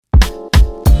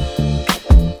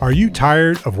Are you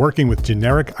tired of working with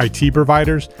generic IT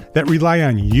providers that rely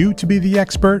on you to be the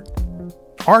expert?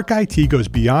 Arc IT goes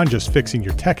beyond just fixing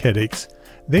your tech headaches.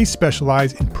 They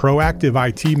specialize in proactive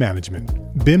IT management,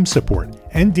 BIM support,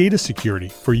 and data security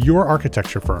for your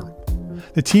architecture firm.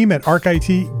 The team at Arc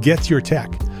IT gets your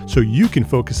tech, so you can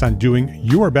focus on doing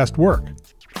your best work.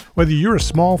 Whether you're a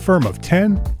small firm of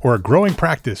 10 or a growing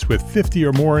practice with 50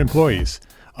 or more employees,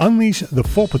 unleash the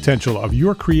full potential of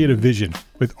your creative vision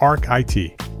with Arc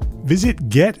IT. Visit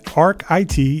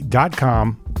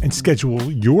getarcit.com and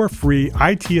schedule your free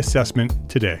IT assessment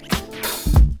today.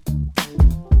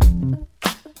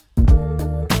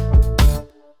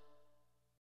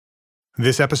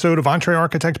 This episode of Entre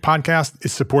Architect Podcast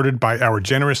is supported by our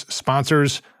generous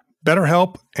sponsors,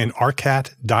 BetterHelp and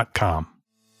arcat.com.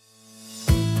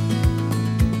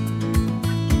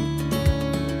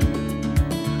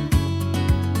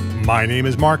 My name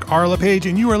is Mark R. LePage,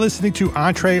 and you are listening to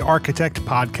Entre Architect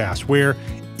Podcast, where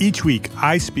each week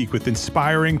I speak with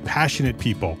inspiring, passionate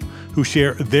people who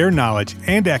share their knowledge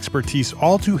and expertise,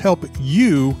 all to help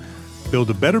you build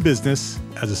a better business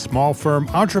as a small firm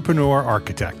entrepreneur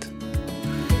architect.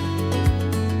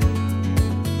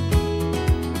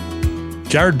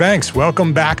 Jared Banks,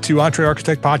 welcome back to Entre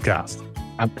Architect Podcast.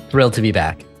 I'm thrilled to be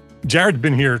back. Jared's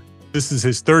been here. This is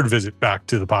his third visit back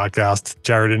to the podcast.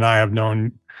 Jared and I have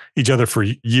known each other for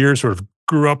years, sort of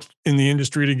grew up in the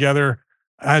industry together,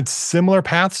 had similar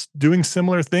paths, doing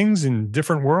similar things in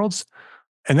different worlds.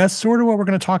 And that's sort of what we're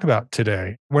going to talk about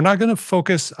today. We're not going to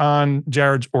focus on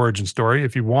Jared's origin story.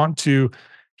 If you want to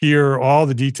hear all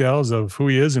the details of who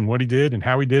he is and what he did and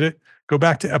how he did it, go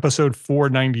back to episode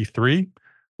 493,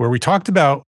 where we talked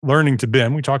about learning to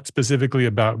BIM. We talked specifically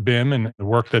about BIM and the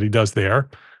work that he does there.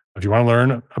 If you want to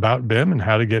learn about BIM and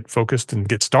how to get focused and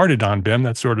get started on BIM,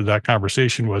 that's sort of that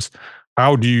conversation was,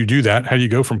 how do you do that? How do you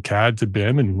go from CAD to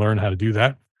BIM and learn how to do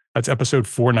that? That's episode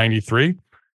 493.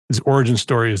 His origin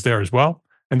story is there as well.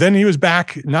 And then he was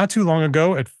back not too long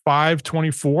ago at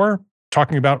 524,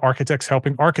 talking about architects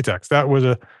helping architects. That was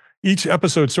each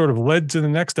episode sort of led to the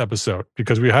next episode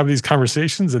because we have these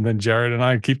conversations and then Jared and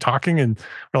I keep talking and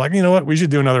we're like, you know what, we should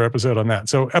do another episode on that.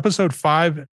 So episode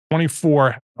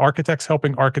 524, Architects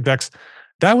Helping Architects.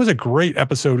 That was a great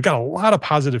episode. We got a lot of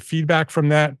positive feedback from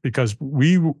that because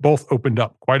we both opened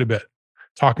up quite a bit,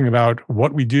 talking about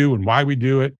what we do and why we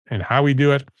do it and how we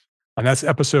do it. And that's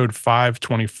episode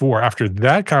 524. After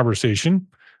that conversation,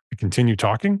 we continue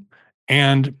talking.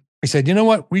 And I said, you know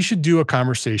what? We should do a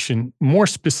conversation more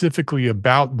specifically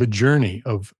about the journey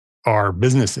of our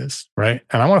businesses, right?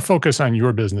 And I want to focus on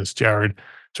your business, Jared,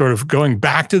 sort of going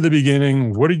back to the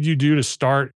beginning. What did you do to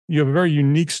start? You have a very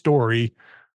unique story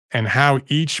and how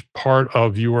each part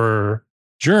of your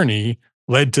journey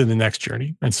led to the next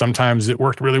journey. And sometimes it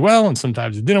worked really well, and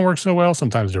sometimes it didn't work so well.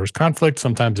 Sometimes there was conflict.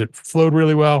 Sometimes it flowed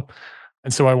really well.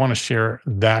 And so I want to share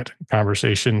that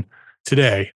conversation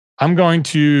today. I'm going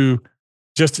to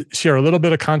just share a little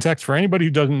bit of context for anybody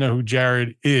who doesn't know who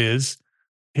Jared is.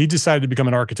 He decided to become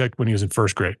an architect when he was in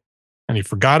first grade, and he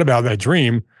forgot about that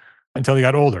dream until he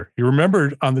got older. He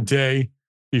remembered on the day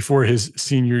before his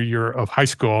senior year of high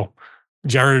school,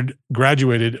 Jared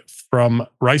graduated from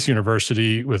Rice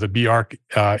University with a BArch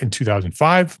in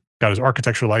 2005, got his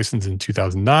architecture license in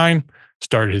 2009,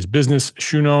 started his business,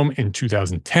 Shoenome, in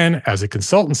 2010 as a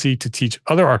consultancy to teach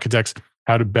other architects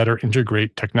how to better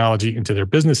integrate technology into their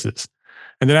businesses.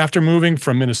 And then after moving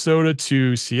from Minnesota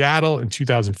to Seattle in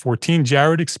 2014,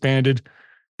 Jared expanded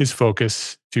his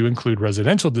focus to include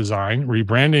residential design,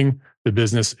 rebranding the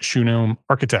business Shoenome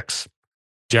Architects.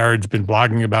 Jared's been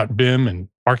blogging about BIM and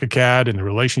ArchiCAD and the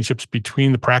relationships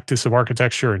between the practice of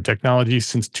architecture and technology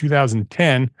since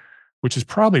 2010, which is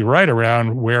probably right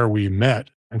around where we met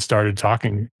and started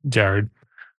talking, Jared.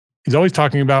 He's always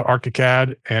talking about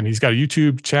ArchiCAD, and he's got a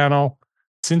YouTube channel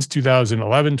since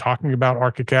 2011 talking about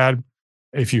ArchiCAD.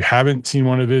 If you haven't seen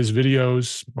one of his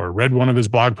videos or read one of his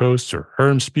blog posts or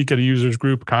heard him speak at a users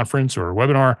group, conference, or a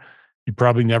webinar, you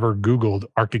probably never Googled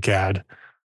ArchiCAD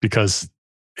because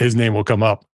his name will come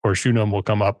up or Shoenome will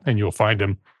come up and you'll find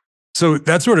him. So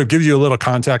that sort of gives you a little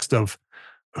context of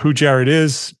who Jared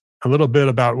is, a little bit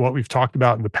about what we've talked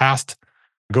about in the past.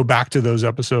 Go back to those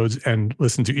episodes and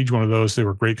listen to each one of those. They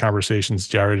were great conversations.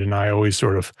 Jared and I always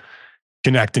sort of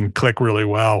connect and click really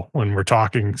well when we're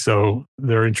talking. So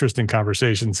they're interesting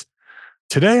conversations.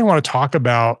 Today, I want to talk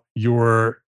about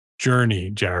your journey,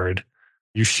 Jared.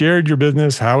 You shared your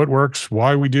business, how it works,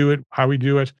 why we do it, how we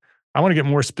do it. I want to get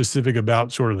more specific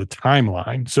about sort of the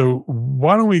timeline. So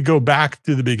why don't we go back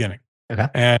to the beginning? Okay.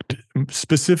 And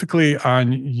specifically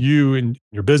on you and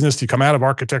your business. You come out of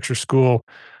architecture school,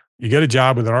 you get a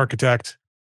job with an architect,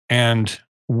 and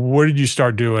What did you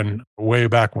start doing way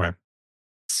back when?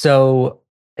 So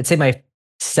I'd say my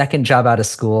second job out of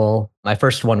school, my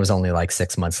first one was only like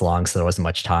 6 months long, so there wasn't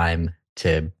much time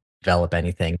to develop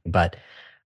anything. But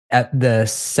at the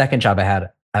second job I had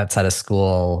outside of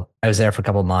school, I was there for a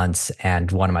couple months,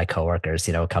 and one of my coworkers,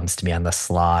 comes to me on the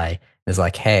sly and is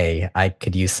like, "Hey, I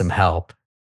could use some help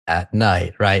at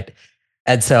night," right?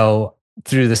 And so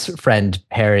through this friend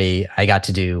Perry, I got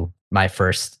to do my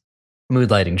first mood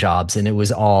lighting jobs, and it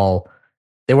was all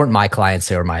they weren't my clients,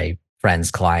 they were my friends'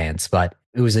 clients, but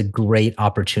it was a great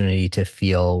opportunity to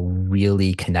feel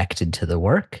really connected to the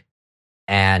work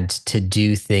and to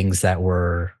do things that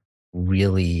were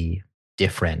really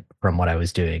different from what I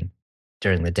was doing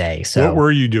during the day. What So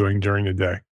were you doing during the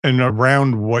day? And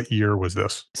around what year was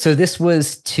this? so this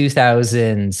was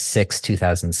 2006,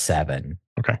 2007.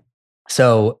 Okay.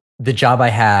 So the job I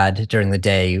had during the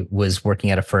day was working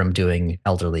at a firm doing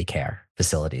elderly care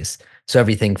facilities. So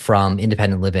everything from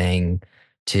independent living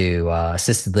to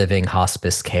assisted living,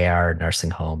 hospice care, nursing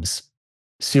homes.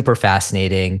 Super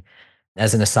fascinating.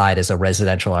 As an aside, as a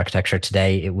residential architecture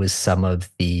today, it was some of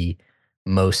the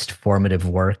most formative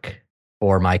work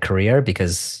for my career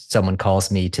because someone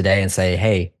calls me today and say,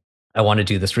 "Hey, I want to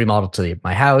do this remodel to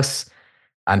my house.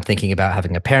 I'm thinking about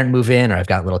having a parent move in, or I've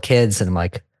got little kids." And I'm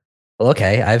like, well,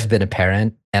 okay, I've been a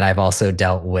parent and I've also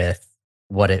dealt with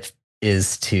what it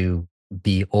is to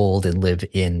be old and live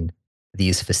in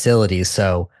these facilities.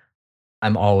 So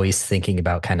I'm always thinking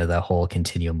about kind of the whole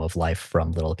continuum of life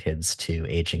from little kids to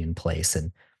aging in place.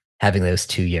 And having those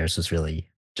 2 years was really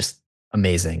just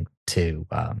amazing to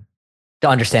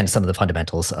understand some of the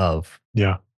fundamentals of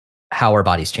Yeah. how our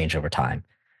bodies change over time.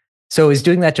 So I was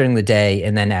doing that during the day.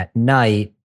 And then at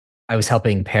night, I was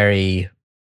helping Perry.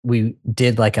 We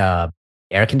did like a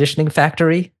air conditioning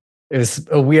factory. It was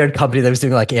a weird company that was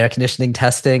doing like air conditioning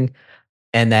testing.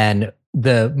 And then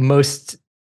the most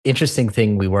interesting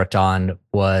thing we worked on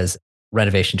was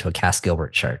renovation to a Cass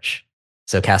Gilbert church.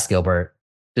 So Cass Gilbert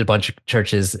did a bunch of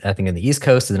churches, I think, in the East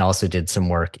Coast, and then also did some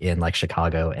work in like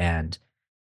Chicago and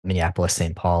Minneapolis,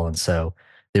 St. Paul. And so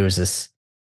there was this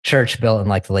church built in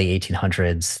like the late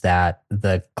 1800s that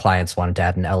the clients wanted to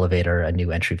add an elevator, a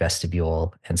new entry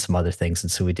vestibule, and some other things.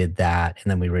 And so we did that.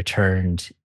 And then we returned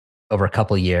over a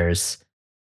couple years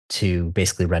to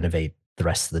basically renovate the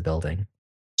rest of the building.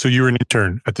 So you were an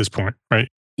intern at this point, right?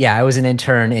 Yeah, I was an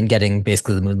intern in getting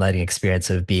basically the moonlighting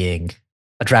experience of being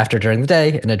a drafter during the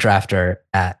day and a drafter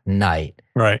at night.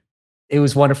 Right. It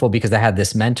was wonderful because I had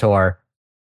this mentor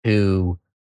who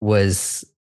was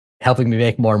helping me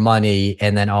make more money.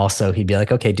 And then also he'd be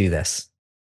like, okay, do this.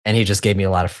 And he just gave me a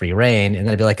lot of free reign. And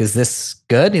then I'd be like, is this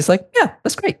good? And he's like, yeah,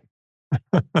 that's great.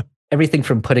 Everything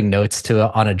from putting notes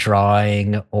on a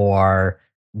drawing or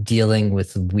dealing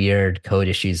with weird code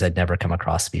issues I'd never come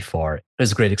across before. It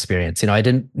was a great experience. I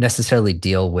didn't necessarily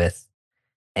deal with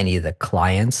any of the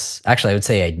clients. Actually, I would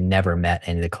say I'd never met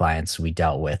any of the clients we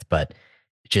dealt with, but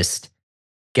just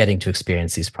getting to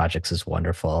experience these projects is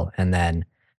wonderful. And then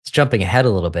it's jumping ahead a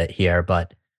little bit here,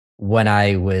 but when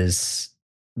I was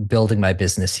building my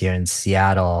business here in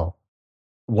Seattle,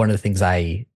 one of the things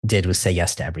I did was say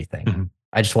yes to everything. Mhm.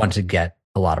 I just wanted to get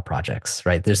a lot of projects,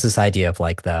 right? There's this idea of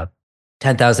like the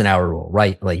 10,000 hour rule,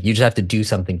 right? Like you just have to do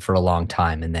something for a long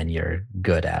time and then you're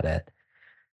good at it.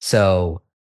 So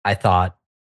I thought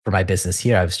for my business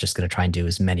here, I was just going to try and do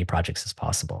as many projects as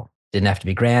possible. Didn't have to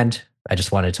be grand. I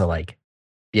just wanted to like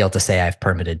be able to say I've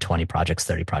permitted 20 projects,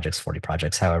 30 projects, 40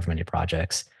 projects, however many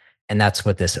projects. And that's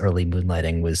what this early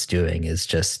moonlighting was doing is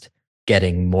just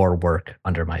getting more work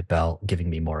under my belt, giving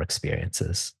me more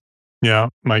experiences. Yeah.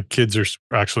 My kids are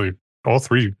actually all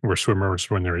three were swimmers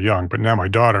when they were young, but now my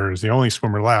daughter is the only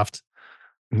swimmer left.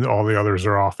 And all the others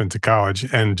are off into college.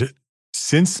 And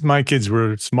since my kids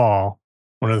were small,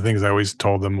 one of the things I always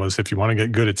told them was if you want to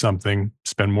get good at something,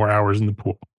 spend more hours in the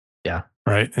pool. Yeah.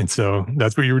 Right. And so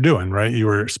that's what you were doing, right? You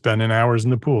were spending hours in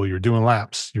the pool. You were doing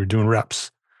laps. You were doing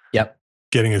reps, Yep.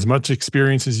 getting as much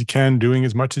experience as you can, doing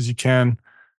as much as you can.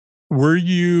 Were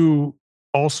you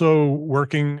also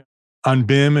working on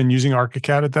BIM and using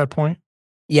ArchiCAD at that point?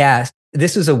 Yeah.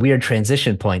 This was a weird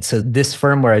transition point. So this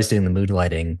firm where I was doing the mood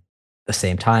lighting the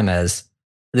same time as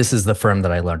this is the firm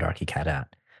that I learned ArchiCAD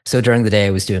at. So during the day I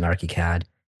was doing ArchiCAD.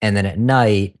 And then at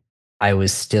night, I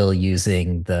was still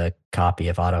using the copy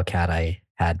of AutoCAD I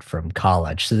had from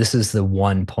college. So this is the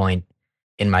one point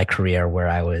in my career where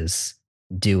I was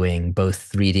doing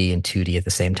both 3D and 2D at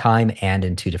the same time and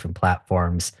in two different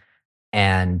platforms.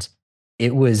 And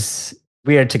it was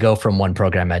weird to go from one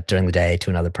program at during the day to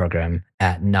another program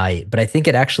at night. But I think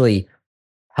it actually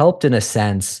helped in a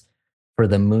sense for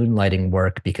the moonlighting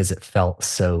work because it felt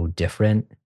so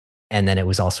different. And then it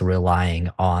was also relying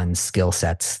on skill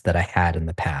sets that I had in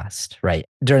the past, right?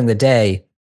 During the day,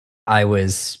 I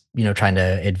was, trying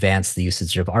to advance the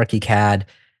usage of ArchiCAD,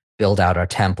 build out our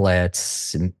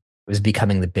templates, and was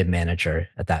becoming the bid manager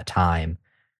at that time.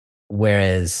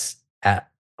 Whereas at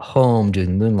home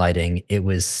doing moonlighting, it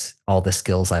was all the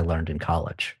skills I learned in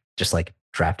college, just like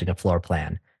drafting a floor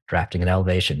plan, drafting an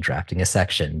elevation, drafting a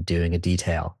section, doing a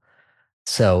detail.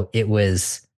 So it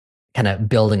was kind of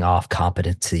building off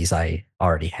competencies I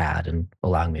already had and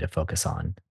allowing me to focus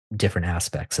on different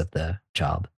aspects of the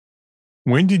job.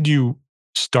 When did you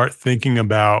start thinking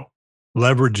about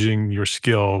leveraging your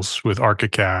skills with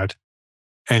ArchiCAD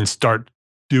and start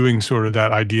doing sort of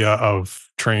that idea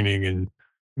of training? And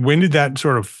when did that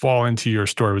sort of fall into your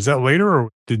story? Was that later or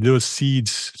did those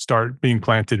seeds start being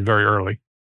planted very early?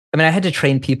 I mean, I had to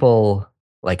train people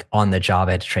like on the job.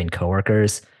 I had to train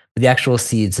coworkers, but the actual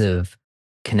seeds of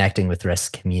connecting with the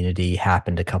rest community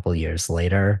happened a couple years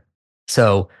later.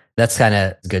 So that's kind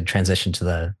of a good transition to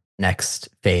the next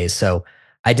phase. So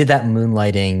I did that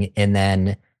moonlighting, and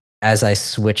then as I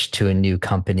switched to a new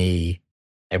company,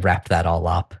 I wrapped that all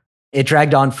up. It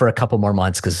dragged on for a couple more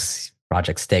months because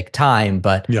projects take time,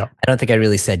 but Yeah. I don't think I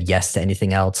really said yes to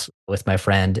anything else with my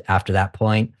friend after that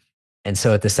point. And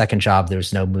so at the second job, there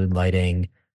was no moonlighting.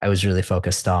 I was really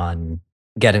focused on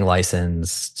getting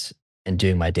licensed and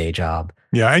doing my day job.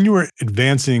 Yeah. And you were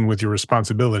advancing with your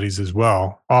responsibilities as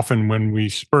well. Often when we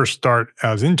first start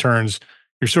as interns,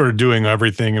 you're sort of doing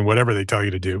everything and whatever they tell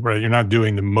you to do, right? You're not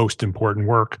doing the most important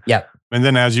work. Yep. And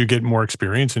then as you get more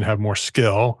experience and have more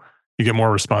skill, you get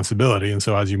more responsibility. And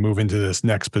so as you move into this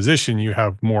next position, you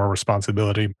have more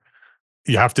responsibility.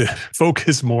 You have to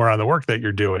focus more on the work that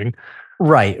you're doing.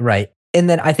 Right, right. And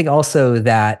then I think also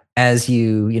that as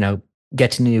you,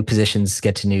 get to new positions,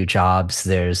 get to new jobs,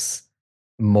 there's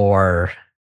more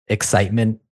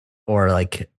excitement or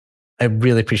like I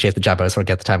really appreciate the job I was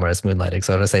working at the time where I was moonlighting.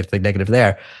 So I don't say anything negative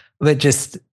there. But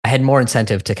just I had more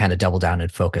incentive to kind of double down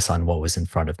and focus on what was in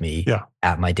front of me Yeah.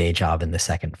 at my day job in the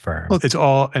second Well, firm. it's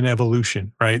all an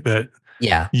evolution, right? That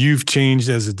Yeah. you've changed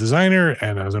as a designer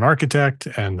and as an architect,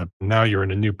 and now you're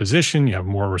in a new position. You have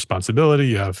more responsibility.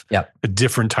 You have Yep. a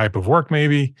different type of work,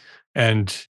 maybe.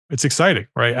 And it's exciting,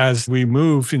 right? As we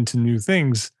move into new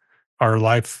things, our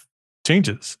life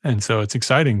changes. And so it's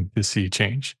exciting to see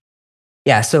change.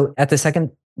 Yeah. So at the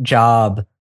second job,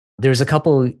 there's a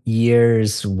couple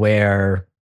years where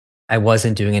I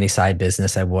wasn't doing any side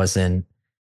business. I wasn't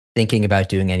thinking about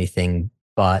doing anything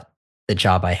but the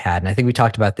job I had. And I think we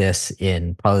talked about this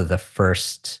in probably the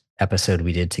first episode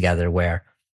we did together, where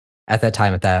at that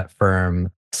time at that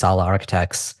firm, Sala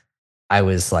Architects, I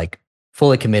was like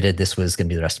fully committed. This was going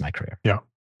to be the rest of my career. Yeah.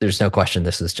 There's no question.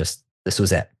 This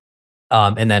was it.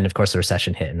 And then, of course, the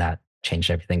recession hit and that changed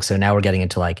everything. So now we're getting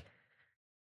into like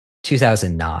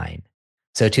 2009.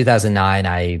 So 2009,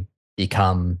 I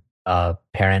become a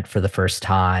parent for the first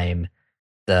time.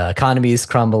 The economy is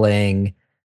crumbling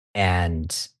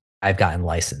and I've gotten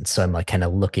licensed. So I'm like kind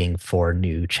of looking for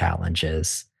new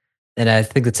challenges. And I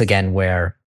think it's again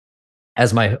where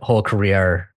as my whole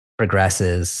career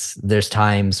progresses, there's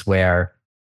times where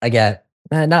I get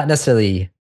not necessarily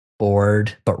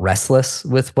bored, but restless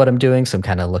with what I'm doing. So I'm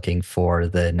kind of looking for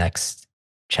the next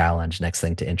challenge, next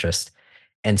thing to interest.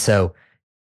 And so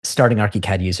starting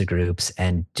ArchiCAD user groups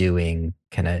and doing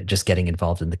kind of just getting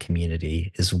involved in the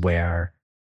community is where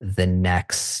the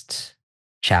next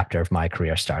chapter of my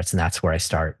career starts. And that's where I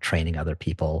start training other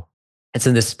people. It's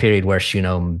in this period where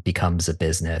Shunom becomes a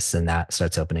business and that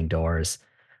starts opening doors.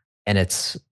 And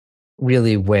it's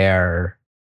really where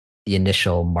the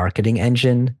initial marketing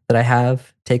engine that I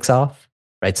have takes off,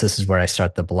 right? So this is where I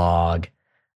start the blog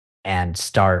and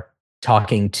start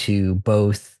talking to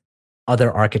both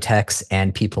other architects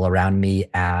and people around me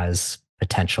as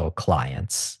potential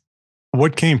clients.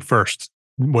 What came first?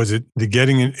 Was it the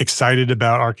getting excited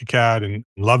about ArchiCAD and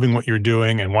loving what you're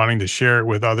doing and wanting to share it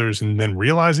with others and then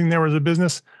realizing there was a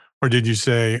business? Or did you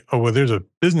say, oh, well, there's a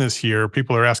business here.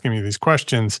 People are asking me these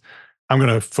questions. I'm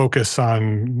going to focus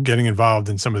on getting involved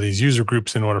in some of these user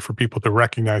groups in order for people to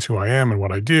recognize who I am and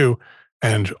what I do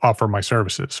and offer my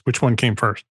services. Which one came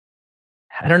first?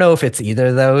 I don't know if it's either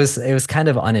of those. It was kind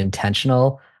of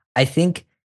unintentional. I think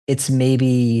it's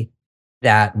maybe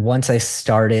that once I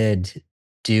started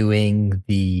doing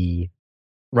the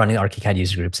running ArchiCAD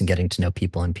user groups and getting to know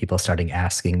people and people starting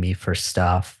asking me for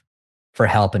stuff, for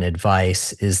help and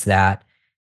advice, is that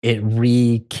it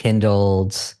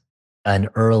rekindled an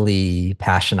early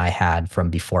passion I had from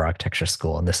before architecture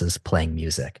school, and this is playing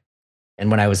music. And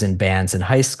when I was in bands in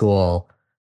high school,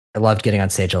 I loved getting on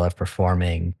stage, I loved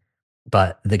performing,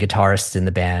 but the guitarist in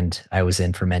the band I was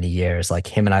in for many years, like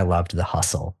him and I loved the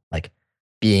hustle, like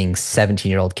being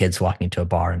 17-year-old kids walking into a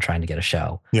bar and trying to get a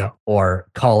show, Yeah. or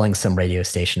calling some radio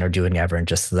station or doing ever and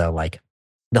just the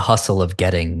hustle of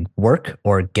getting work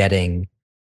or getting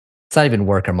it's not even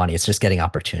work or money, it's just getting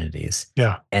opportunities.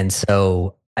 Yeah. And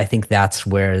so I think that's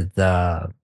where the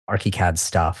ArchiCAD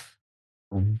stuff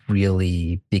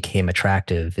really became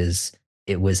attractive is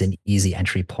it was an easy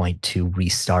entry point to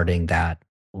restarting that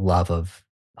love of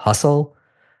hustle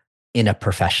in a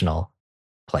professional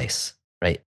place,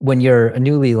 right? When you're a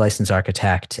newly licensed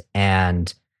architect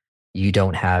and you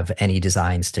don't have any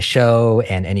designs to show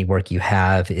and any work you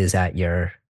have is at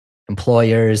your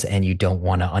employers and you don't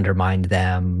want to undermine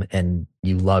them and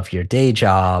you love your day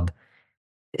job,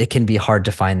 it can be hard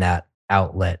to find that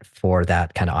outlet for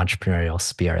that kind of entrepreneurial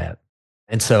spirit.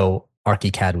 And so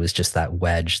ArchiCAD was just that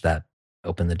wedge that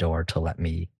opened the door to let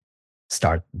me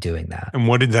start doing that. And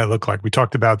what did that look like? We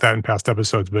talked about that in past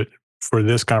episodes, but for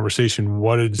this conversation,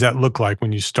 what does that look like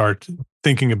when you start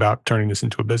thinking about turning this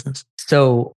into a business?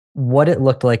 So, what it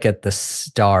looked like at the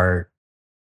start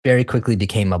very quickly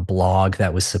became a blog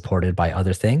that was supported by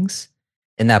other things.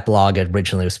 And that blog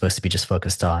originally was supposed to be just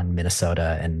focused on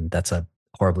Minnesota, and that's a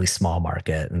horribly small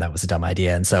market, and that was a dumb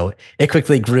idea. And so it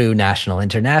quickly grew national,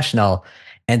 international.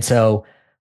 And so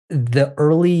the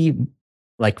early,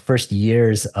 like first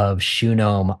years of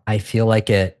Shunome, I feel like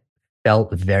it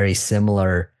felt very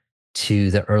similar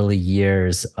to the early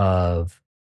years of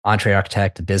Entree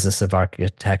Architect, Business of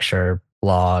Architecture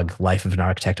blog, Life of an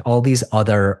Architect, all these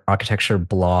other architecture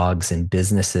blogs and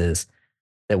businesses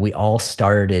that we all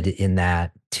started in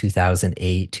that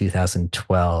 2008,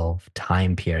 2012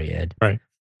 time period. Right.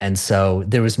 And so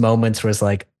there was moments where it's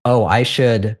like, oh, I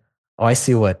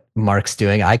see what Mark's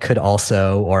doing. I could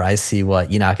also, or I see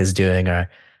what Enoch is doing, or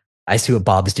I see what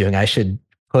Bob's doing. I should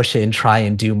push it and try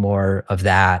and do more of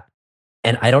that.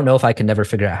 And I don't know if I can never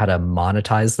figure out how to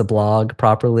monetize the blog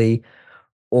properly,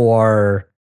 or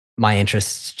my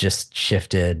interests just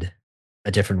shifted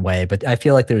a different way. But I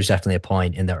feel like there was definitely a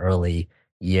point in the early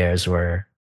years where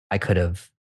I could have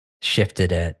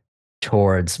shifted it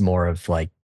towards more of like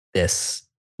this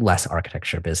less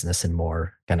architecture business and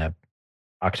more kind of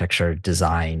architecture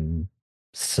design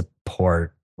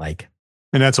support. Like,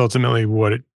 And that's ultimately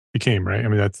what it became, right? I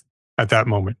mean, that's at that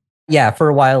moment. yeah, for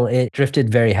a while it drifted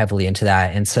very heavily into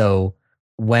that. And so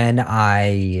when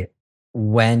I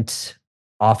went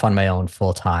off on my own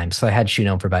full time, so I had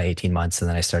Shunome for about 18 months and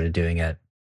then I started doing it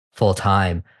full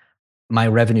time. My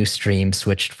revenue stream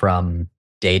switched from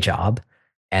day job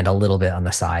and a little bit on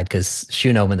the side because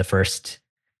Shunome in the first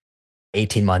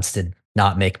 18 months did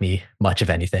not make me much of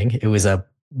anything. It was a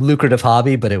lucrative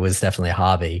hobby, but it was definitely a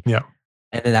hobby. Yeah.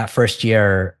 And in that first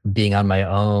year being on my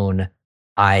own,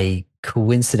 I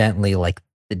coincidentally, like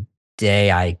the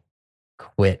day I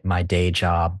quit my day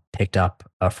job, picked up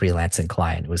a freelancing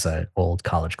client. It was an old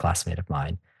college classmate of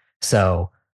mine. So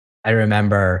I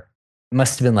remember it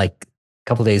must have been like a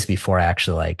couple days before I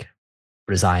actually like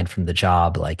resigned from the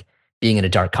job, like being in a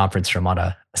dark conference room on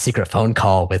a secret phone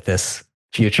call with this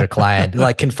future client,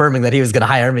 like confirming that he was going to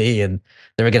hire me and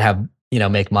they were going to have,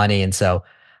 make money. And so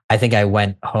I think I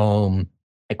went home,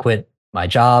 I quit my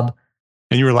job.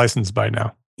 And you were licensed by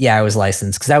now. Yeah, I was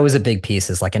licensed because that was a big piece.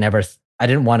 Is like I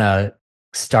didn't want to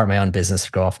start my own business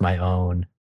or go off my own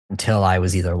until I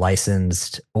was either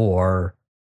licensed or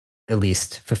at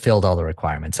least fulfilled all the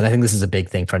requirements. And I think this is a big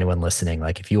thing for anyone listening.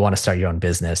 Like if you want to start your own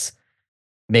business,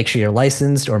 make sure you're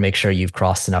licensed or make sure you've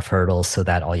crossed enough hurdles so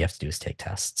that all you have to do is take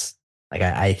tests. Like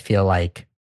I feel like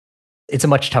it's a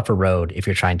much tougher road if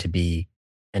you're trying to be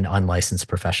an unlicensed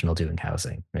professional doing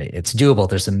housing, right? It's doable.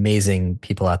 There's amazing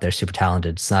people out there, super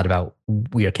talented. It's not about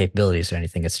your capabilities or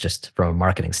anything. It's just from a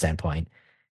marketing standpoint.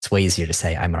 It's way easier to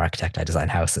say, I'm an architect, I design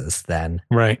houses, than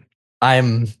Right.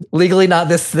 I'm legally not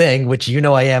this thing, which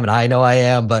I am and I know I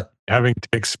am, but Having to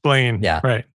explain. yeah.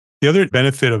 Right. The other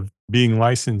benefit of being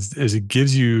licensed is it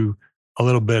gives you a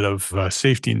little bit of a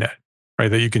safety net, right?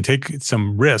 That you can take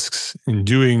some risks in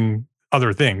doing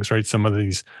other things, right? Some of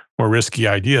these more risky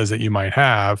ideas that you might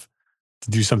have to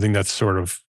do something that's sort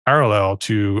of parallel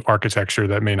to architecture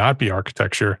that may not be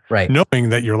architecture, Right. knowing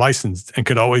that you're licensed and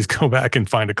could always go back and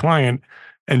find a client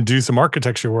and do some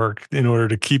architecture work in order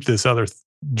to keep this other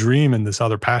dream and this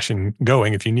other passion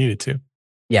going if you needed to.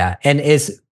 Yeah. And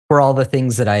is for all the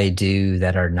things that I do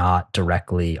that are not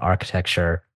directly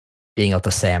architecture, being able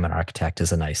to say I'm an architect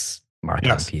is a nice marketing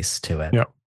Yes. piece to it. Yeah.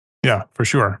 Yeah, for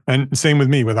sure. And same with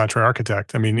me with Entree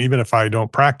Architect. I mean, even if I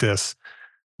don't practice,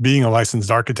 being a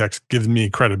licensed architect gives me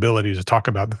credibility to talk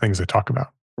about the things I talk about.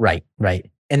 Right.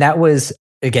 Right. And that was,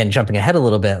 again, jumping ahead a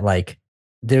little bit, like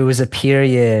there was a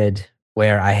period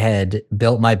where I had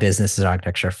built my business as an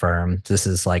architecture firm. This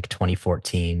is like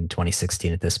 2014,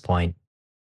 2016 at this point.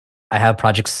 I have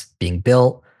projects being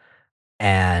built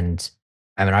and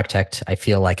I'm an architect. I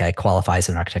feel like I qualify as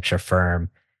an architecture firm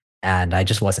and I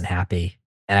just wasn't happy.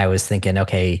 And I was thinking,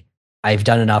 okay, I've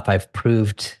done enough. I've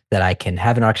proved that I can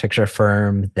have an architecture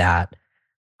firm, that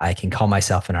I can call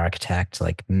myself an architect.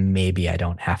 Like maybe I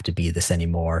don't have to be this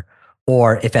anymore.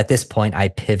 Or if at this point I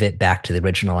pivot back to the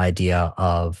original idea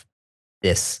of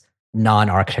this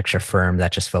non-architecture firm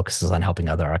that just focuses on helping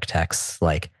other architects,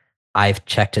 like I've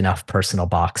checked enough personal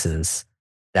boxes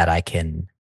that I can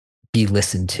be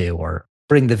listened to or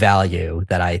bring the value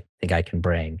that I think I can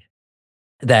bring.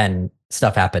 Then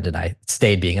stuff happened and I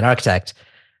stayed being an architect.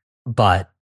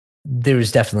 But there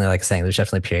was definitely, like saying, there's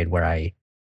definitely a period where I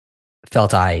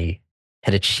felt I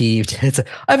had achieved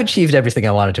I've achieved everything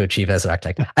I wanted to achieve as an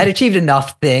architect. I'd achieved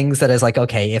enough things that I was like,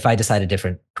 okay, if I decide a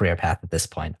different career path at this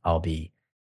point, I'll be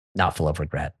not full of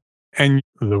regret. And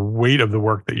the weight of the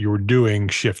work that you were doing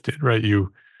shifted, right?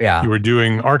 You Yeah. were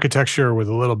doing architecture with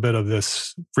a little bit of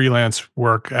this freelance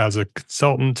work as a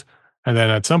consultant. And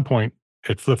then at some point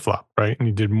it flip-flopped, right? And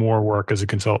you did more work as a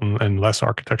consultant and less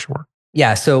architecture work.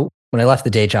 Yeah. So when I left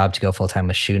the day job to go full time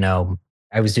with Shuno,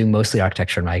 I was doing mostly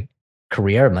architecture in my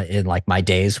career. My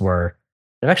days were,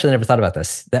 I've actually never thought about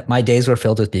this, that my days were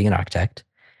filled with being an architect.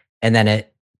 And then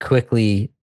it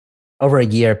quickly, over a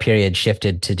year period,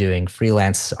 shifted to doing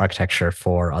freelance architecture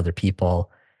for other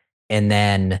people. And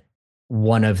then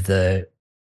one of the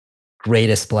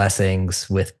greatest blessings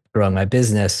with growing my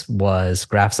business was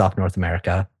Graphisoft North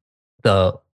America,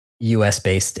 the US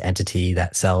based entity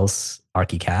that sells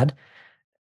ArchiCAD,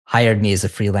 hired me as a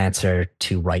freelancer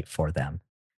to write for them.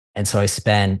 And so I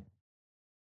spent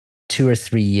 2 or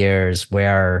 3 years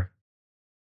where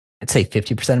I'd say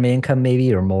 50% of my income,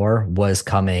 maybe or more, was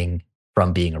coming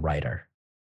from being a writer.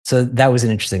 So that was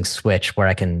an interesting switch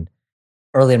where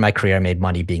early in my career, I made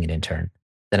money being an intern.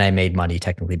 Then I made money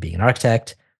technically being an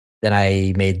architect. Then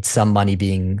I made some money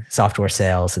being software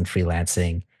sales and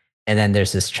freelancing. And then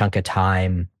there's this chunk of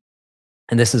time.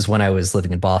 And this is when I was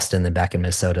living in Boston, then back in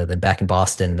Minnesota, then back in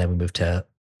Boston, then we moved to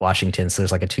Washington. So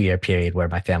there's like a 2 year period where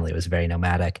my family was very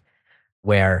nomadic,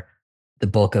 where the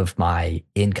bulk of my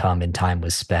income and time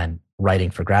was spent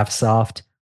writing for Graphisoft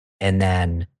and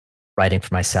then writing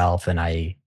for myself. And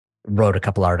I wrote a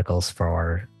couple articles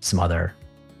for some other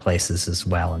places as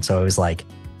well. And so it was like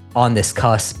on this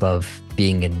cusp of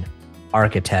being an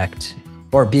architect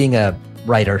or being a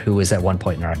writer who was at one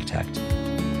point an architect.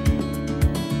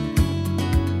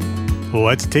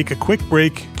 Let's take a quick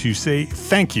break to say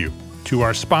thank you to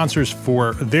our sponsors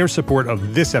for their support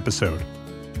of this episode.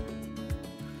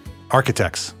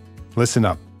 Architects, listen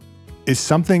up. Is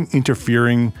something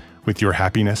interfering with your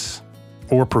happiness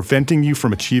or preventing you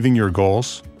from achieving your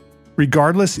goals?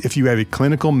 Regardless if you have a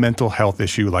clinical mental health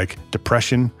issue like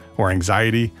depression or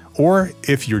anxiety, or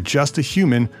if you're just a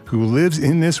human who lives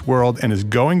in this world and is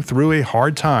going through a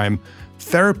hard time,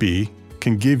 therapy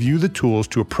can give you the tools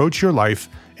to approach your life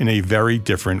in a very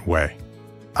different way.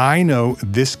 I know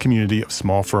this community of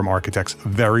small firm architects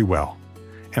very well,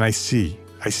 and I see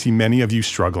many of you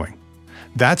struggling.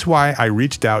 That's why I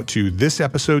reached out to this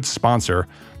episode's sponsor,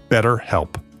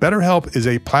 BetterHelp. BetterHelp is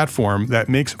a platform that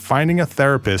makes finding a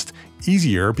therapist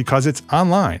easier because it's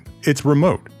online, it's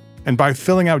remote. And by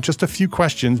filling out just a few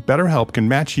questions, BetterHelp can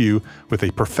match you with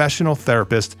a professional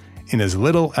therapist in as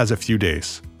little as a few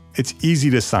days. It's easy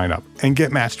to sign up and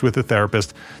get matched with a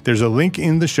therapist. There's a link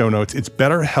in the show notes. It's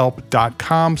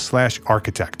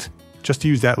betterhelp.com/architect. Just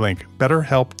use that link,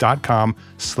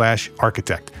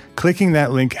 betterhelp.com/architect. Clicking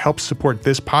that link helps support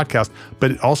this podcast,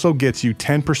 but it also gets you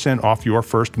 10% off your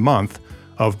first month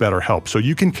of BetterHelp. So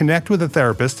you can connect with a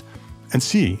therapist and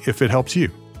see if it helps you.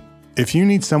 If you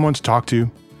need someone to talk to,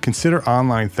 consider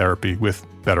online therapy with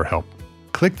BetterHelp.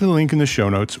 Click the link in the show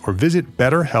notes or visit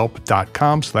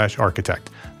betterhelp.com/architect.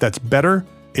 That's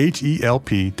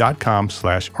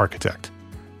betterhelp.com/architect.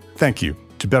 Thank you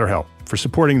to BetterHelp for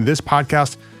supporting this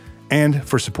podcast and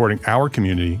for supporting our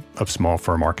community of small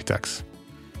firm architects.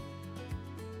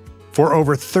 For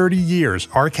over 30 years,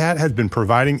 ARCAT has been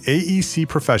providing AEC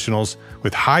professionals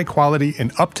with high quality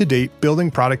and up-to-date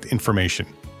building product information.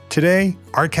 Today,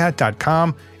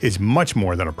 ARCAT.com is much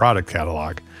more than a product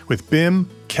catalog, with BIM,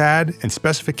 CAD, and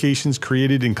specifications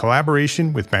created in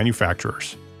collaboration with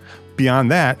manufacturers.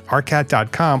 Beyond that,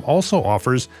 ARCAT.com also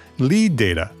offers lead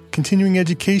data, continuing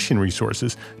education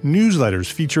resources,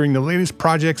 newsletters featuring the latest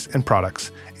projects and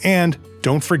products, and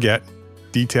don't forget,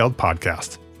 detailed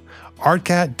podcasts.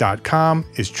 ARCAT.com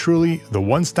is truly the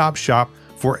one-stop shop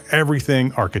for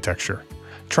everything architecture.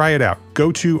 try it out.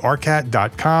 Go to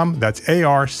arcat.com. That's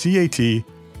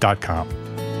ARCAT.com.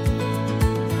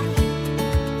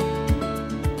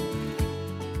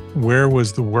 Where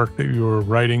was the work that you were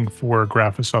writing for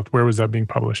Graphisoft? Where was that being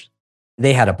published?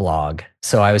 They had a blog.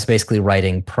 So I was basically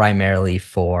writing primarily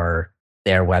for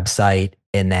their website.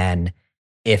 And then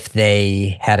if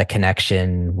they had a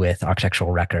connection with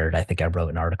Architectural Record, I think I wrote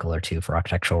an article or two for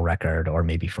Architectural Record or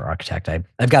maybe for Architect.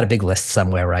 I've got a big list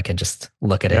somewhere where I can just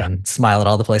look at it and smile at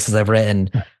all the places I've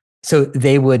written. So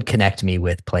they would connect me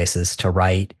with places to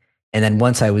write. And then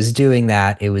once I was doing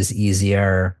that, it was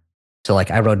easier to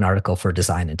I wrote an article for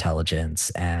Design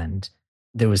Intelligence, and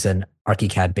there was an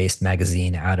ArchiCAD based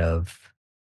magazine out of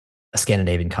a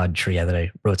Scandinavian country that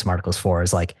I wrote some articles for.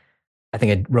 Is I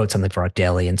think I wrote something for Arc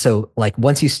Daily. And so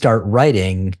once you start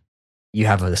writing, you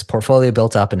have this portfolio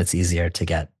built up and it's easier to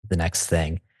get the next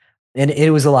thing. And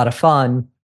it was a lot of fun.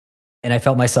 And I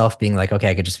felt myself being okay,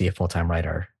 I could just be a full-time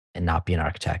writer and not be an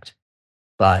architect.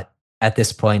 But at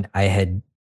this point, I had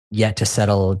yet to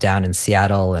settle down in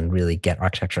Seattle and really get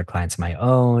architecture clients of my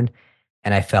own.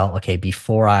 And I felt, okay,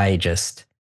 before I just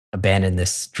abandon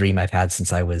this dream I've had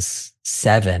since I was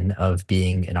 7 of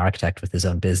being an architect with his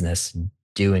own business,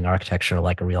 doing architecture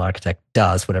like a real architect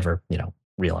does, whatever,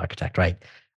 real architect, right?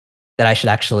 That I should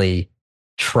actually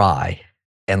try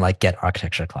and get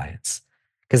architecture clients.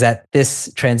 Because at this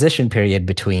transition period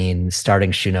between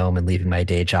starting Shunome and leaving my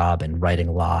day job and writing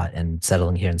a lot and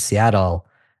settling here in Seattle,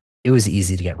 it was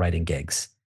easy to get writing gigs.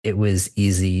 It was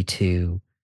easy to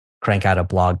crank out a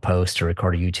blog post or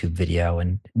record a YouTube video.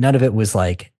 And none of it was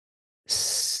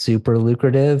super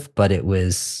lucrative, but it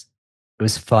was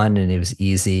fun and it was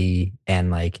easy.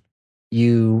 And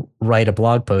you write a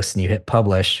blog post and you hit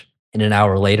publish, and an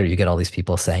hour later you get all these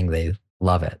people saying they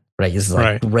love it. Right. This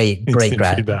is great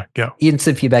feedback. Yeah.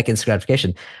 Instant feedback, instant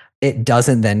gratification. It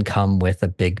doesn't then come with a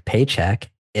big paycheck.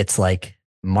 It's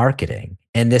marketing.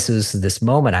 And this was this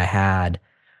moment I had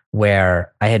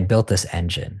where I had built this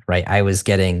engine, right? I was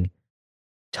getting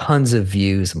tons of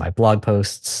views of my blog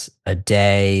posts a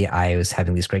day. I was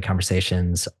having these great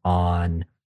conversations on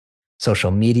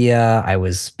social media. I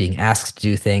was being asked to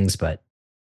do things, but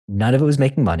none of it was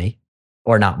making money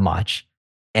or not much.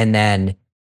 And then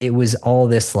it was all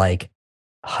this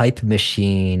hype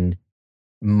machine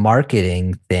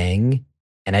marketing thing,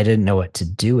 and I didn't know what to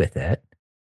do with it,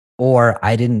 or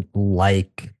I didn't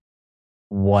like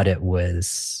what it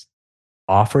was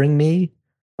offering me.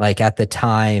 At the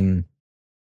time,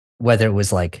 whether it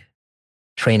was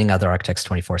training other architects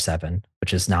 24/7,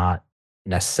 which is not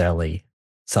necessarily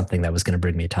something that was going to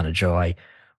bring me a ton of joy,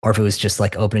 or if it was just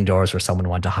opening doors where someone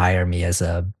wanted to hire me as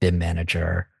a BIM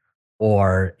manager,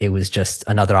 or it was just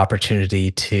another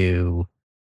opportunity to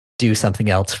do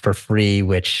something else for free,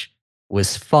 which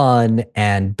was fun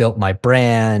and built my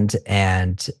brand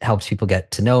and helped people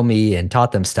get to know me and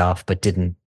taught them stuff, but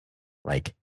didn't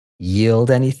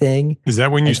yield anything. Is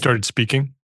that when you started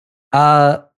speaking?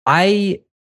 The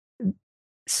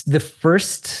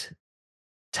first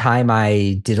time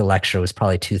I did a lecture was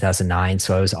probably 2009.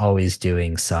 So I was always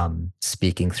doing some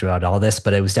speaking throughout all this,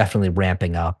 but it was definitely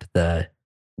ramping up the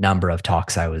number of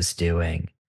talks I was doing.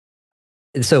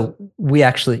 So we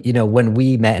actually, when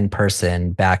we met in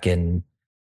person back in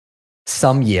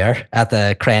some year at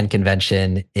the CRAN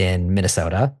convention in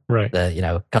Minnesota, right?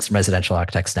 The, Custom Residential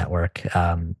Architects Network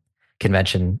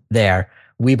convention there,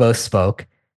 we both spoke,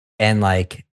 and I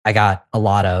got a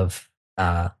lot of,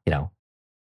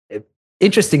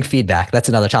 interesting feedback. That's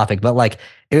another topic, but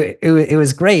it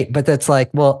was great. But that's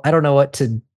well, I don't know what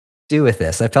to do with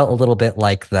this. I felt a little bit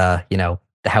like the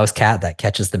house cat that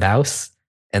catches the mouse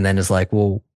and then is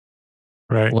well,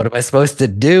 right, what am I supposed to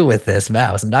do with this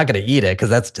mouse? I'm not going to eat it because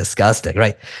that's disgusting,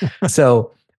 right?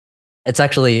 So it's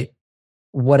actually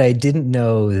what I didn't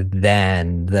know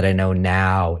then that I know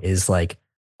now is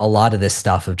a lot of this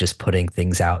stuff of just putting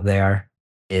things out there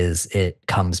is it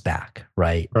comes back,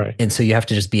 right? Right. And so you have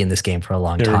to just be in this game for a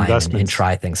long time and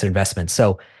try things. They're investments.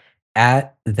 So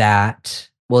at that,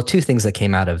 well, two things that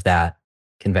came out of that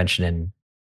convention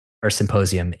or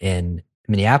symposium in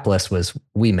Minneapolis was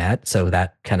we met. So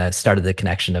that kind of started the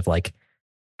connection of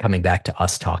coming back to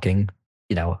us talking,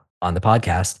 on the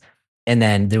podcast. And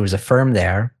then there was a firm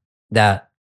there that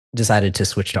decided to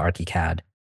switch to ArchiCAD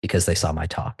because they saw my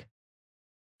talk.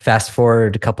 Fast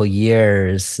forward a couple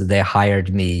years, they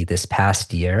hired me this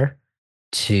past year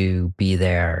to be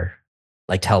there,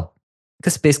 to help,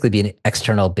 because basically be an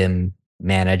external BIM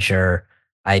manager.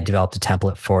 I developed a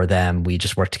template for them. We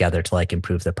just worked together to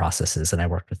improve their processes, and I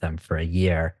worked with them for a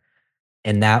year.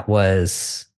 And that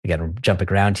was, again, jumping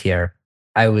around here,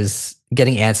 I was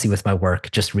getting antsy with my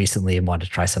work just recently and wanted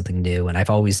to try something new. And I've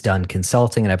always done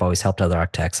consulting and I've always helped other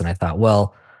architects. And I thought,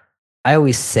 well, I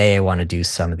always say I want to do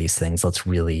some of these things. Let's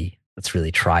really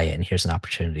try it. And here's an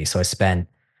opportunity. So I spent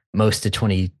most of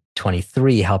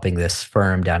 2023 helping this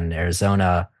firm down in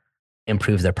Arizona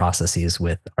improve their processes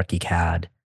with ArchiCAD.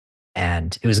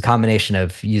 And it was a combination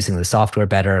of using the software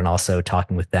better and also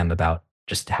talking with them about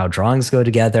just how drawings go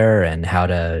together and how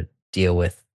to deal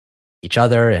with each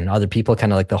other and other people,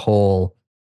 kind of like the whole,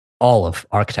 all of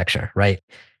architecture, right?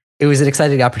 It was an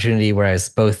exciting opportunity where I was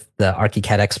both the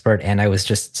ArchiCAD expert and I was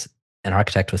just an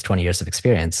architect with 20 years of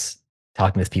experience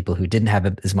talking with people who didn't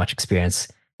have as much experience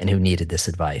and who needed this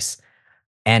advice.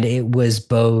 And it was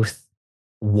both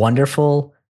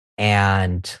wonderful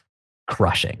and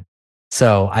crushing.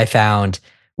 So I found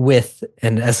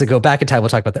and as I go back in time, we'll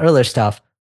talk about the earlier stuff.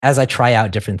 As I try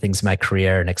out different things in my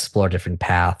career and explore different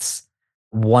paths,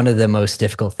 one of the most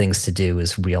difficult things to do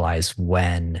is realize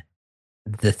when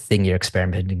the thing you're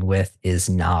experimenting with is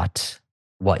not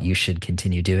what you should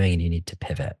continue doing and you need to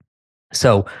pivot.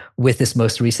 So with this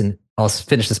most recent, I'll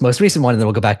finish this most recent one and then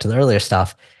we'll go back to the earlier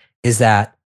stuff, is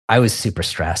that I was super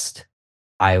stressed.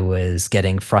 I was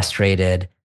getting frustrated.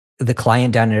 The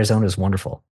client down in Arizona was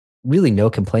wonderful. Really no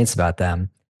complaints about them.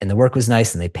 And the work was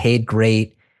nice and they paid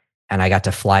great. And I got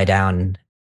to fly down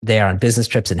there on business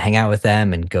trips and hang out with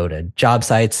them and go to job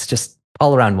sites, just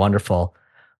all around wonderful.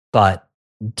 But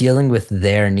dealing with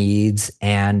their needs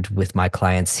and with my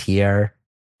clients here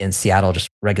in Seattle,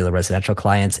 just regular residential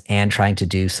clients, and trying to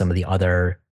do some of the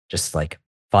other just like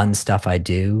fun stuff I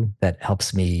do that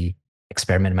helps me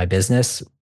experiment in my business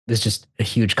was just a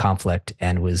huge conflict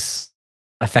and was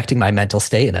affecting my mental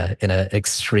state in a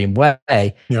extreme way.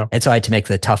 Yeah. And so I had to make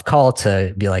the tough call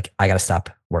to be like, I got to stop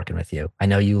working with you. I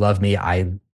know you love me.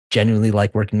 I genuinely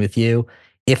like working with you.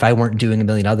 If I weren't doing a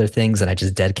million other things and I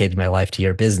just dedicated my life to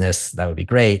your business, that would be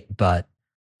great. But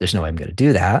there's no way I'm going to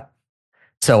do that.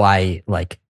 So I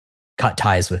like cut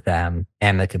ties with them,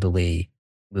 amicably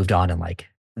moved on, and like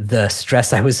the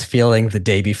stress I was feeling the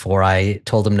day before I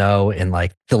told them no, and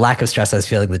like the lack of stress I was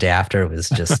feeling the day after was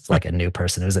just like a new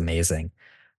person. It was amazing.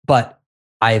 But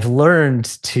I've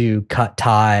learned to cut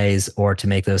ties or to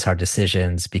make those hard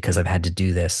decisions because I've had to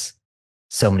do this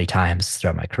so many times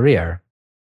throughout my career.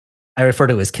 I refer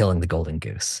to it as killing the golden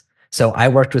goose. So I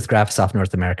worked with Graphisoft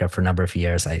North America for a number of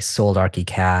years. I sold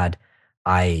ArchiCAD.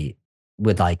 I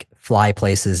would like fly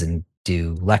places and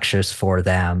do lectures for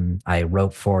them. I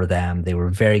wrote for them. They were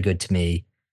very good to me.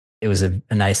 It was a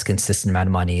nice, consistent amount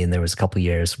of money. And there was a couple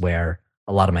years where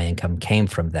a lot of my income came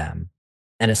from them.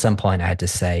 And at some point I had to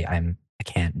say, I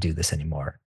can't do this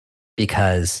anymore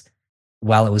because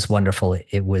while it was wonderful,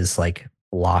 it was like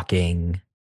blocking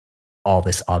all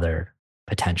this other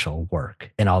potential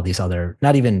work and all these other,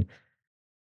 not even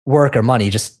work or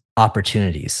money, just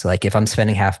opportunities. Like if I'm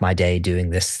spending half my day doing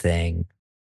this thing,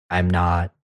 I'm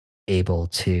not able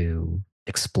to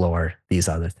explore these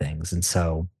other things. And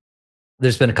so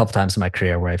there's been a couple times in my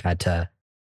career where I've had to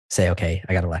say, okay,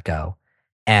 I got to let go.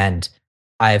 And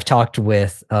I've talked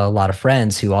with a lot of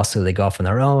friends who also they go off on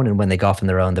their own. And when they go off on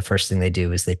their own, the first thing they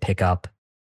do is they pick up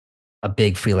a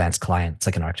big freelance client. It's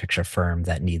like an architecture firm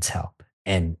that needs help.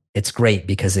 And it's great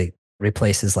because it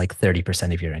replaces like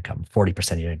 30% of your income,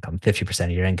 40% of your income, 50%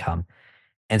 of your income.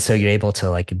 And so you're able to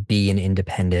like be an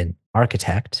independent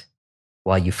architect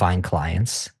while you find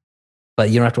clients, but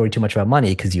you don't have to worry too much about money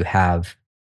because you have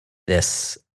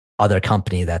this other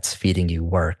company that's feeding you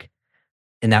work.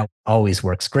 And that always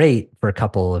works great for a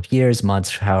couple of years,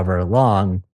 months, however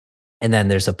long. And then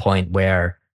there's a point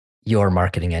where your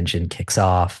marketing engine kicks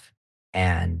off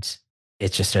and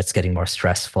it just starts getting more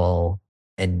stressful.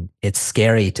 And it's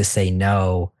scary to say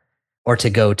no or to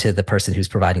go to the person who's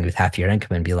providing you with half your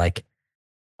income and be like,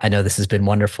 I know this has been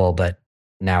wonderful, but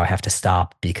now I have to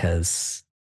stop because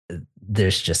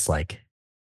there's just like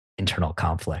internal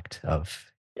conflict of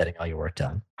getting all your work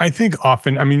done. I think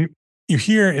often, I mean, you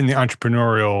hear in the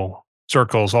entrepreneurial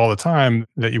circles all the time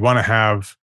that you want to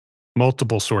have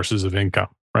multiple sources of income,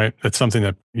 right? That's something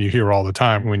that you hear all the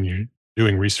time when you're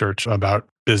doing research about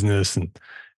business and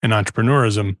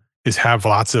entrepreneurism is have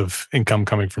lots of income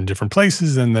coming from different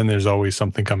places. And then there's always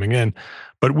something coming in.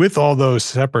 But with all those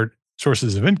separate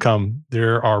sources of income,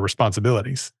 there are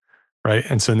responsibilities, right?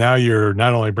 And so now you're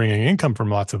not only bringing income from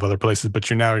lots of other places, but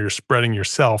you're spreading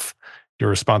yourself, your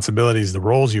responsibilities, the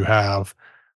roles you have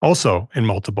also in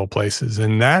multiple places.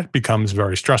 And that becomes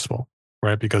very stressful,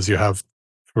 right? Because you have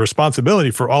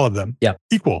responsibility for all of them, Yep.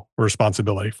 equal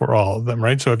responsibility for all of them,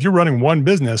 right? So if you're running one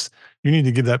business, you need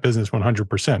to give that business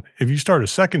 100%. If you start a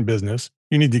second business,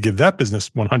 you need to give that business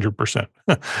 100%,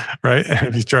 right? And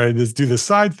if you try to just do this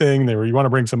side thing where you want to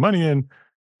bring some money in,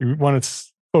 you want to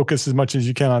focus as much as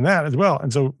you can on that as well.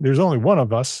 And so there's only one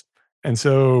of us. And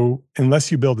so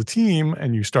unless you build a team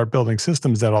and you start building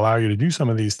systems that allow you to do some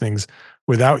of these things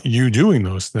without you doing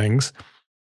those things,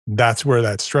 that's where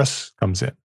that stress comes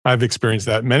in. I've experienced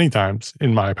that many times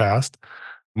in my past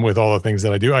with all the things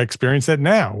that I do. I experience that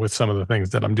now with some of the things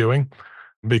that I'm doing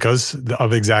because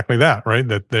of exactly that, right?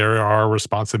 That there are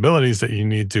responsibilities that you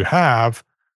need to have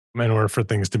in order for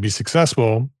things to be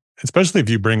successful, especially if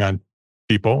you bring on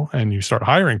people and you start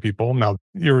hiring people. Now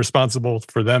you're responsible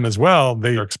for them as well.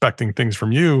 They are expecting things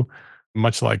from you,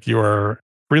 much like your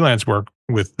freelance work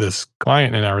with this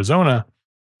client in Arizona.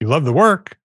 You love the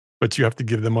work, but you have to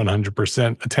give them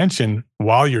 100% attention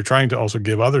while you're trying to also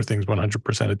give other things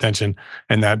 100% attention.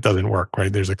 And that doesn't work,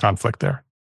 right? There's a conflict there.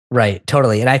 Right.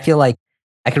 Totally. And I feel like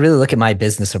I could really look at my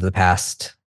business over the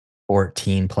past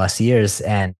 14 plus years,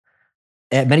 and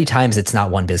at many times it's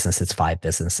not one business, it's five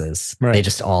businesses. They Right.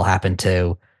 just all happen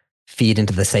to feed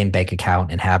into the same bank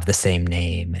account and have the same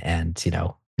name and,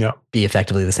 Yeah. be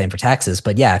effectively the same for taxes.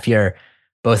 But yeah, if you're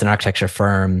both an architecture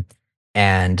firm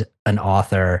and an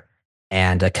author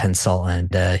and a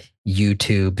consultant, a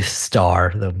YouTube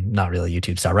star, though not really a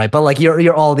YouTube star, right? But like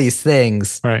you're all these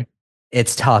things, Right.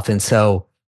 it's tough. And so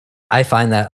I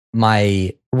find that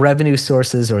my revenue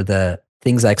sources or the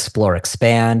things I explore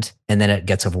expand, and then it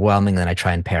gets overwhelming. Then I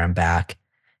try and pare them back.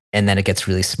 And then it gets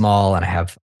really small and I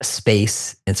have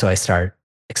space. And so I start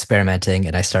experimenting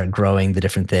and I start growing the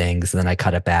different things. And then I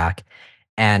cut it back.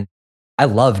 And I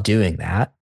love doing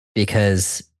that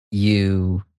because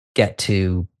you get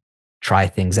to try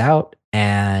things out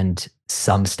and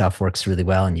some stuff works really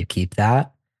well and you keep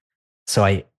that. So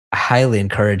I highly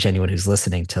encourage anyone who's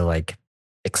listening to like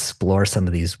explore some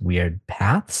of these weird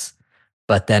paths,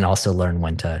 but then also learn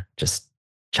when to just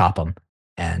chop them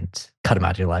and cut them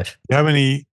out of your life. Do you have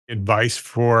any advice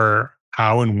for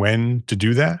how and when to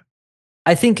do that?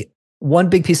 I think one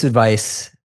big piece of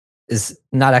advice is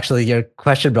not actually your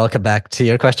question, but I'll come back to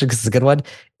your question because it's a good one.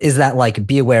 Is that like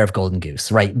be aware of golden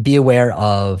goose, right? Be aware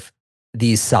of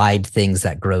these side things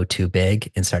that grow too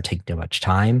big and start taking too much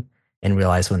time and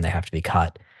realize when they have to be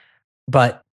cut.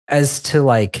 But as to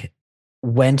like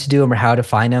when to do them or how to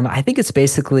find them, I think it's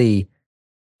basically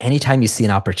anytime you see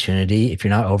an opportunity, if you're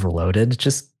not overloaded,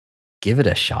 just give it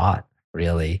a shot,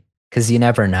 really, because you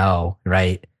never know,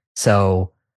 right?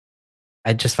 So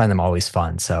I just find them always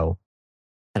fun. So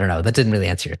I don't know. That didn't really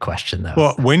answer your question, though.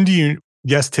 Well, when do you,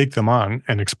 yes, take them on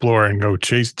and explore and go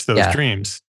chase those Yeah.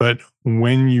 dreams? But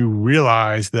when you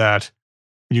realize that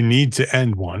you need to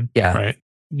end one, Yeah. right?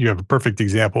 You have a perfect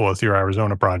example with your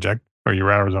Arizona project or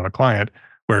your Arizona client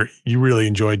where you really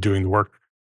enjoyed doing the work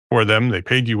for them. They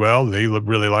paid you well. They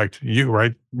really liked you,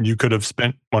 right? You could have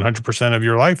spent 100% of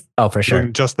your life Oh, for sure.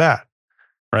 doing just that,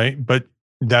 right? But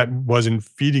that wasn't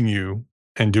feeding you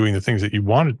and doing the things that you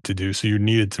wanted to do. So you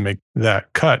needed to make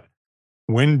that cut.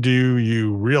 When do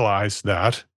you realize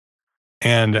that?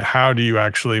 And how do you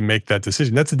actually make that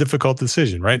decision? That's a difficult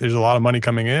decision, right? There's a lot of money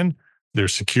coming in.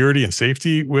 There's security and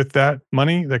safety with that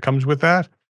money that comes with that.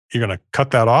 You're going to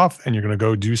cut that off and you're going to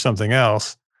go do something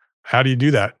else. How do you do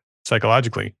that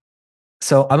psychologically?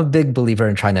 So I'm a big believer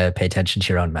in trying to pay attention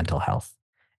to your own mental health.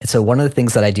 And so one of the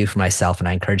things that I do for myself, and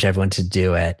I encourage everyone to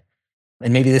do it,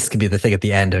 and maybe this could be the thing at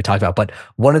the end to talk about, but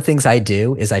one of the things I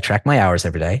do is I track my hours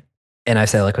every day. And I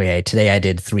say, like, okay, today I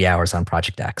did 3 hours on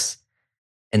Project X.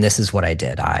 And this is what I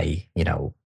did. I,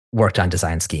 worked on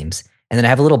design schemes. And then I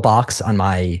have a little box on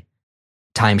my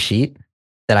timesheet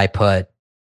that I put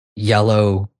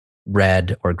yellow,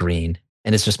 red, or green.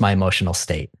 And it's just my emotional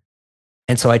state.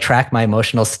 And so I track my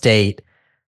emotional state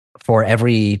for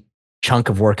every chunk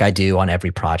of work I do on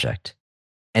every project.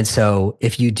 And so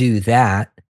if you do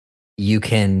that, you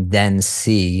can then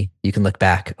see, you can look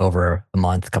back over a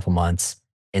month, a couple months,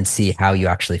 and see how you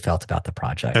actually felt about the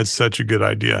project. That's such a good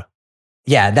idea.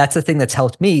 Yeah, that's the thing that's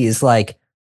helped me is like,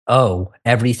 oh,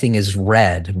 everything is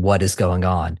red. What is going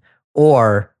on?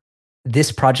 Or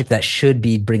this project that should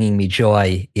be bringing me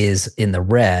joy is in the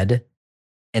red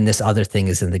and this other thing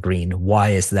is in the green. Why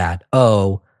is that?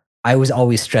 Oh, I was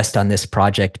always stressed on this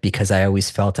project because I always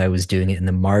felt I was doing it in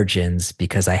the margins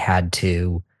because I had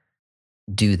to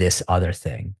do this other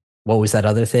thing. What was that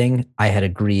other thing? I had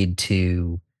agreed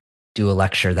to do a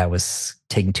lecture that was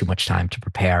taking too much time to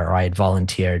prepare, or I had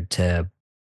volunteered to,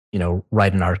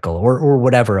 write an article or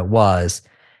whatever it was.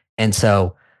 And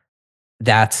so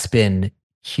that's been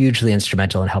hugely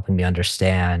instrumental in helping me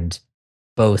understand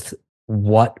both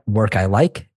what work I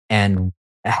like and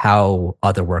how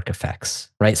other work affects,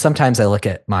 right? Sometimes I look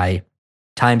at my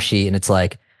timesheet and it's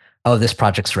like, oh, this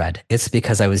project's red. It's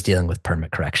because I was dealing with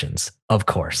permit corrections. Of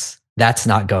course, that's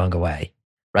not going away,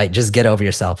 right? Just get over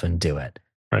yourself and do it.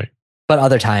 Right. But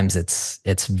other times it's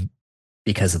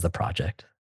because of the project.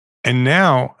 And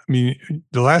now, I mean,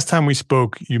 the last time we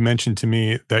spoke, you mentioned to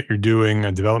me that you're doing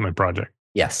a development project,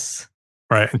 Yes.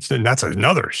 right? And that's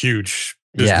another huge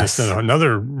business and Yes.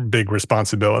 another big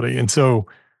responsibility. And so,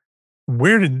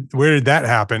 where did that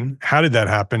happen? How did that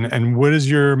happen? And what is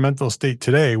your mental state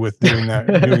today with doing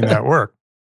that work?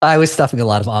 I was stuffing a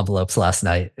lot of envelopes last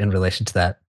night in relation to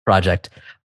that project.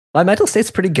 My mental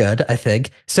state's pretty good, I think.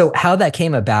 So how that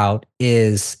came about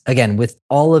is, again, with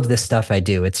all of this stuff I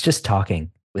do, it's just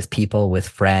talking with people, with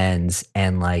friends,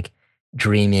 and like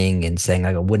dreaming and saying,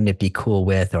 like, wouldn't it be cool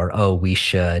with, or oh, we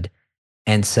should.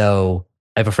 And so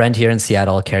I have a friend here in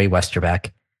Seattle, Carrie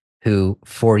Westerbeck, who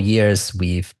for years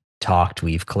we've talked,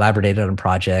 we've collaborated on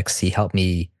projects. He helped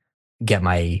me get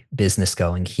my business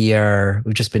going here.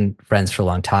 We've just been friends for a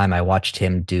long time. I watched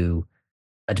him do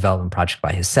a development project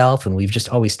by himself, and we've just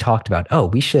always talked about, oh,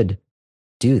 we should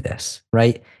do this,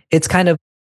 right? It's kind of,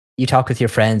 you talk with your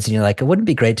friends and you're like, it wouldn't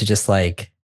be great to just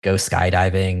like go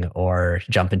skydiving or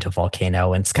jump into a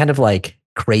volcano. And it's kind of like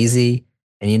crazy.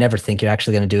 And you never think you're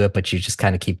actually going to do it, but you just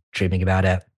kind of keep dreaming about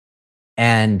it.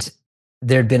 And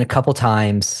there'd been a couple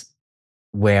times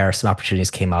where some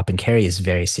opportunities came up, and Carrie is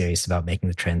very serious about making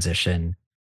the transition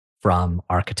from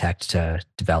architect to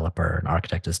developer and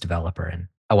architect as developer. And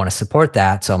I want to support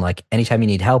that. So I'm like, anytime you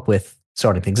need help with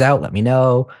sorting things out, let me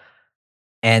know.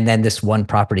 And then this one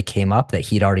property came up that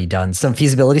he'd already done some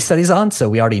feasibility studies on. So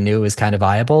we already knew it was kind of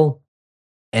viable.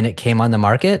 And it came on the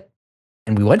market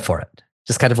and we went for it.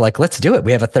 Just kind of like, let's do it.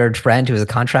 We have a third friend who is a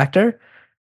contractor.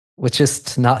 Let's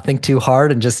just not think too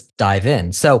hard and just dive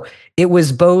in. So it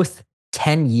was both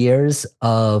 10 years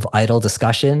of idle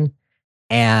discussion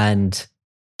and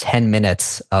 10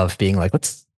 minutes of being like,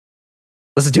 let's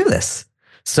do this.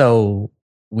 So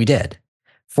we did.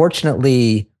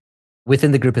 Fortunately,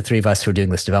 within the group of three of us who are doing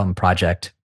this development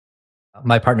project,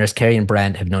 my partners, Carrie and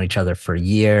Brent, have known each other for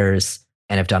years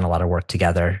and have done a lot of work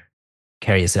together.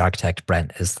 Carrie is the architect,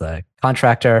 Brent is the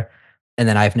contractor. And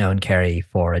then I've known Carrie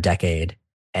for a decade,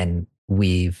 and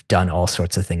we've done all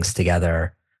sorts of things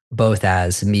together, both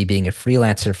as me being a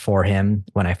freelancer for him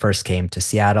when I first came to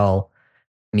Seattle,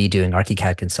 me doing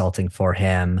ArchiCAD consulting for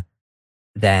him,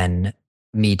 then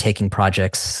me taking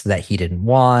projects that he didn't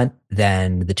want,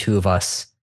 then the two of us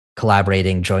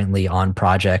collaborating jointly on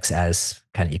projects as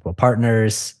kind of equal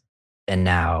partners, and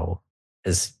now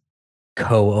as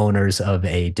co-owners of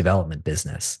a development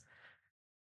business.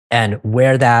 And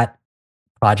where that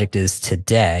project is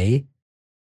today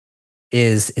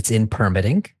is it's in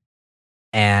permitting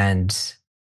and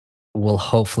will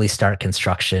hopefully start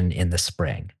construction in the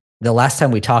spring. The last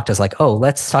time we talked, I was like, oh,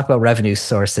 let's talk about revenue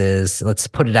sources. Let's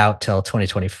put it out till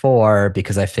 2024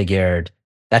 because I figured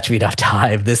that should be enough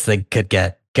time. This thing could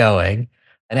get going.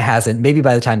 And it hasn't. Maybe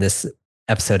by the time this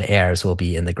episode airs, we'll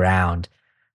be in the ground.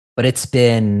 But it's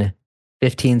been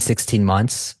 15, 16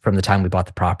 months from the time we bought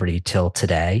the property till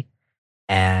today.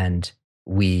 And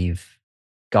we've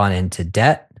gone into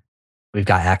debt. We've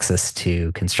got access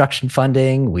to construction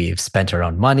funding. We've spent our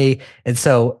own money. And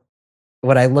so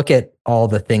when I look at all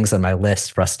the things on my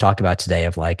list for us to talk about today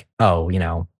of like, oh,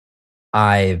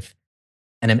 I've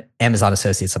an Amazon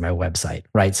Associates on my website,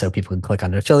 right? So people can click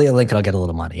on an affiliate link and I'll get a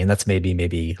little money. And that's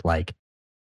maybe like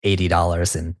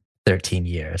 $80 in 13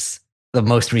 years. The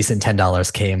most recent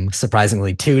 $10 came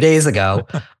surprisingly 2 days ago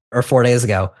or 4 days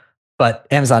ago, but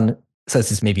Amazon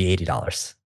Associates maybe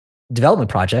 $80. Development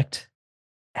project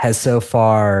has so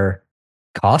far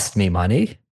cost me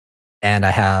money, and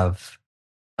I have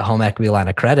a home equity line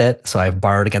of credit. So I've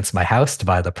borrowed against my house to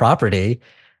buy the property.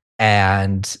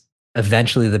 And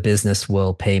eventually the business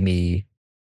will pay me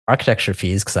architecture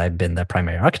fees because I've been the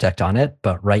primary architect on it.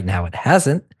 But right now it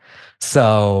hasn't.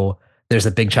 So there's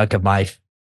a big chunk of my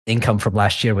income from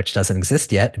last year, which doesn't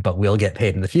exist yet, but will get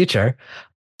paid in the future.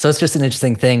 So it's just an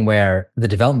interesting thing where the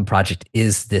development project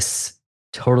is this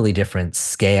totally different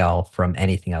scale from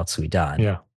anything else we've done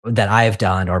Yeah. that I've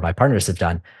done or my partners have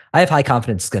done. I have high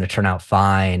confidence it's going to turn out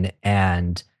fine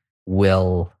and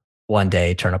will one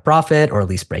day turn a profit or at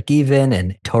least break even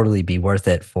and totally be worth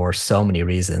it for so many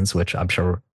reasons, which I'm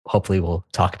sure hopefully we'll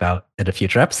talk about in a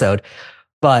future episode.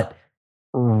 But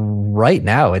right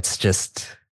now, it's just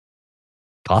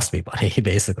cost me money,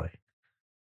 basically.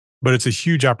 But it's a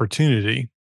huge opportunity.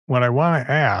 What I want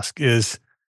to ask is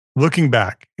looking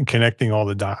back and connecting all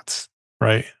the dots,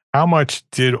 right? How much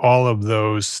did all of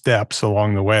those steps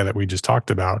along the way that we just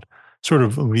talked about sort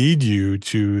of lead you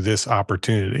to this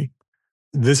opportunity?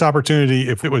 This opportunity,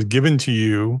 if it was given to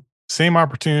you, same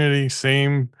opportunity,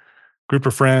 same group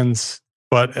of friends,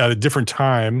 but at a different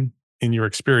time in your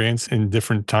experience, in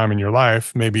different time in your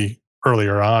life, maybe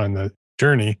earlier on in the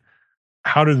journey,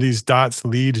 how do these dots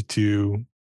lead to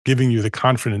giving you the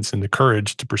confidence and the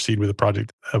courage to proceed with a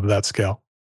project of that scale?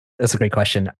 That's a great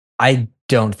question. I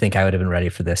don't think I would have been ready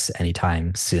for this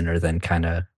anytime sooner than kind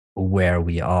of where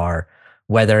we are.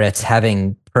 Whether it's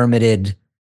having permitted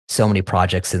so many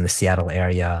projects in the Seattle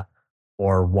area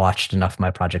or watched enough of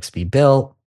my projects be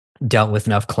built, dealt with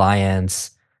enough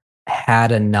clients,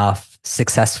 had enough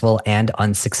successful and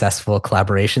unsuccessful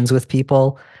collaborations with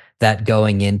people that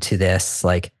going into this,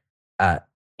 like, uh,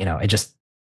 I just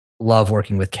love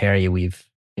working with Carrie. Like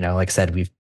I said, we've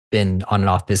been on and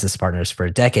off business partners for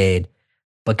a decade,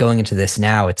 but going into this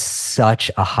now, it's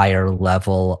such a higher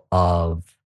level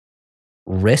of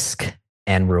risk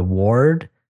and reward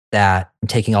that I'm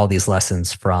taking all these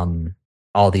lessons from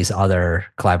all these other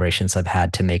collaborations I've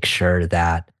had to make sure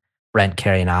that Brent,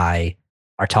 Carrie, and I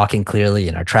are talking clearly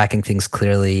and are tracking things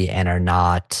clearly and are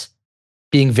not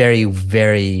being very,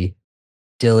 very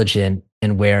diligent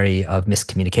and wary of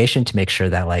miscommunication to make sure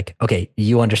that, like, okay,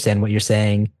 you understand what you're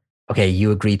saying. Okay,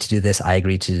 you agreed to do this. I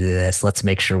agreed to do this. Let's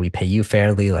make sure we pay you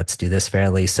fairly. Let's do this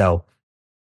fairly. So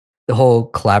the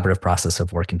whole collaborative process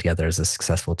of working together as a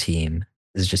successful team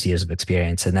is just years of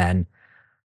experience. And then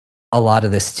a lot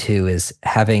of this too is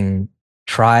having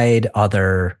tried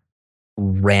other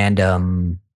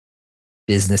random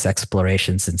business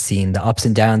explorations and seeing the ups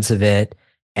and downs of it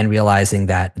and realizing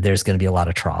that there's going to be a lot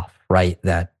of trough, right?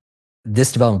 That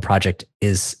this development project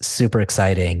is super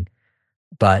exciting,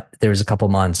 but there was a couple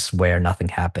months where nothing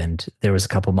happened. There was a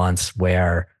couple months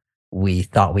where we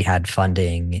thought we had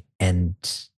funding and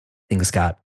things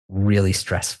got really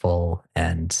stressful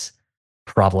and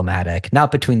problematic,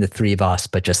 not between the three of us,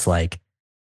 but just like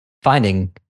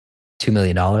finding $2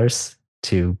 million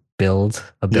to build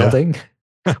a Yeah. building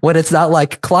when it's not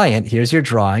like, client, here's your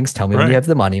drawings. Tell me when you Right. have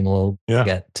the money and we'll Yeah.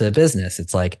 get to business.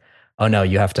 It's like, oh no,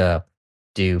 you have to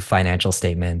do financial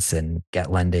statements and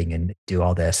get lending and do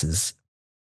all this is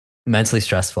immensely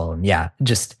stressful. And yeah,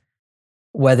 just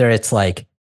whether it's like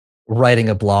writing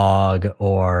a blog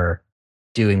or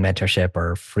doing mentorship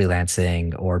or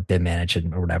freelancing or BIM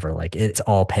management or whatever, like it's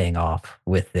all paying off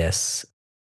with this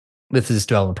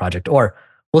development project. Or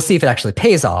we'll see if it actually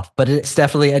pays off, but it's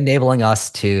definitely enabling us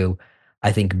to,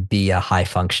 I think, be a high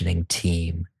functioning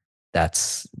team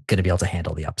that's going to be able to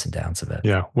handle the ups and downs of it.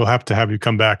 Yeah. We'll have to have you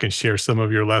come back and share some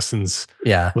of your lessons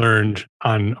Yeah. learned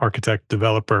on architect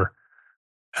developer.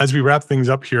 As we wrap things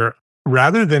up here,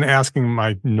 rather than asking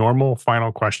my normal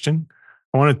final question,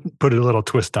 I want to put a little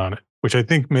twist on it, which I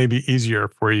think may be easier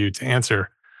for you to answer.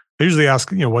 I usually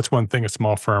ask, what's one thing a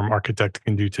small firm architect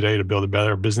can do today to build a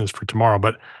better business for tomorrow?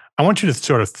 But I want you to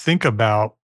sort of think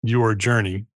about your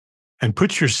journey and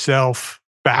put yourself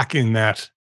back in that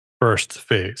first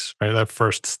phase, right? That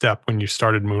first step when you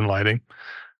started moonlighting.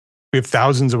 We have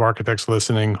thousands of architects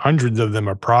listening. Hundreds of them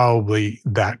are probably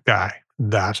that guy,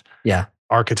 that Yeah.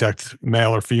 architect,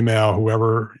 male or female,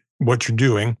 whoever, what you're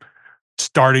doing,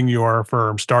 starting your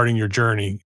firm, starting your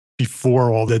journey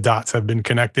before all the dots have been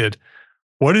connected.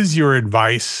 What is your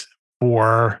advice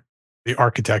for the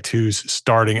architect who's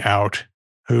starting out,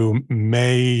 who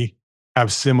may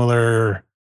have similar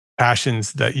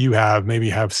passions that you have, maybe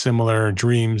have similar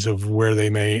dreams of where they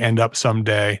may end up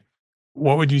someday?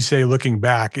 What would you say, looking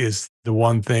back, is the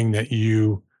one thing that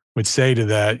you would say to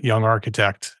that young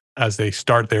architect as they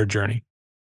start their journey?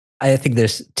 I think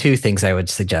there's two things I would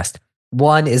suggest.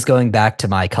 One is going back to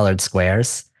my colored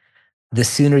squares. The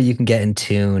sooner you can get in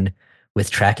tune with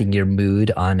tracking your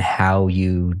mood on how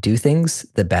you do things,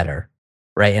 the better.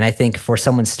 Right. And I think for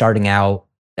someone starting out,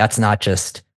 that's not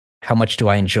just how much do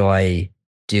I enjoy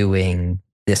doing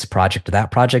this project or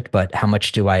that project, but how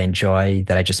much do I enjoy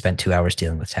that I just spent 2 hours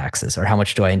dealing with taxes? Or how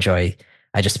much do I enjoy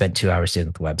I just spent 2 hours dealing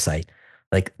with the website?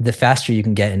 Like the faster you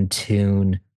can get in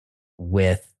tune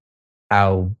with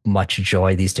how much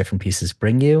joy these different pieces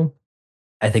bring you,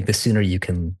 I think the sooner you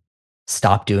can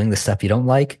stop doing the stuff you don't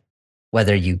like,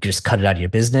 whether you just cut it out of your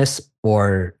business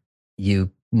or you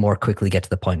more quickly get to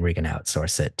the point where you can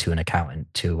outsource it to an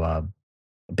accountant, to a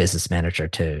business manager,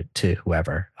 to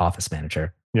whoever, office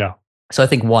manager. Yeah. So I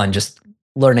think one, just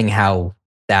learning how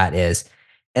that is.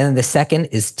 And then the second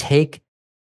is take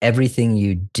everything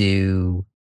you do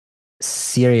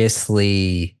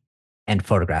seriously and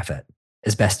photograph it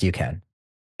as best you can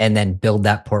and then build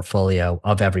that portfolio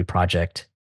of every project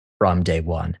from day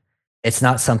one. It's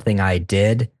not something I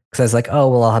did. Because I was like, oh,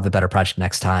 well, I'll have a better project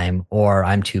next time, or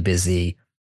I'm too busy,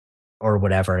 or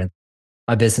whatever. And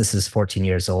my business is 14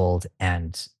 years old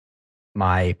and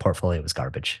my portfolio was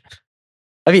garbage.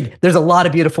 I mean, there's a lot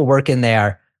of beautiful work in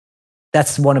there.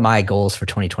 That's one of my goals for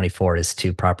 2024 is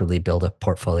to properly build a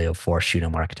portfolio for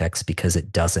Shunome Architects because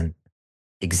it doesn't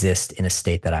exist in a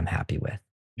state that I'm happy with.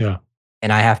 Yeah.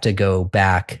 And I have to go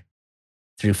back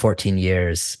through 14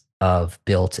 years of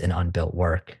built and unbuilt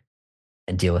work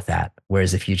and deal with that.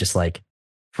 Whereas if you just like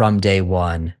from day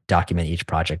one, document each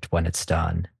project when it's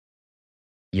done,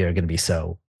 you're going to be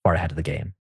so far ahead of the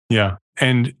game. Yeah.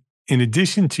 And in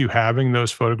addition to having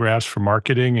those photographs for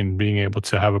marketing and being able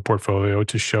to have a portfolio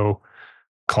to show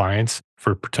clients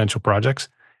for potential projects,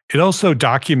 it also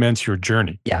documents your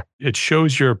journey. Yeah. It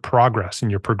shows your progress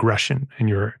and your progression and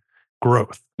your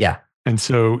growth. Yeah. And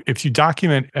so if you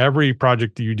document every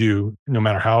project that you do, no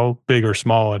matter how big or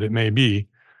small it may be,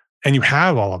 and you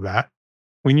have all of that,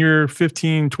 when you're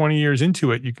 15, 20 years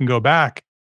into it, you can go back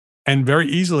and very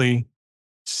easily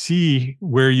see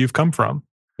where you've come from.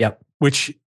 Yep.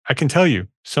 Which I can tell you,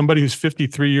 somebody who's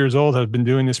 53 years old has been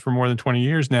doing this for more than 20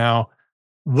 years now,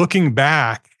 looking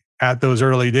back at those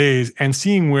early days and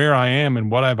seeing where I am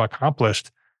and what I've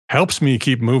accomplished helps me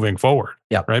keep moving forward.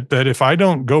 Yep. Right. But if I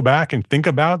don't go back and think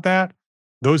about that,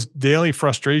 those daily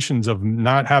frustrations of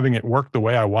not having it work the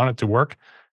way I want it to work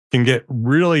can get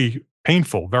really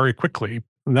painful very quickly.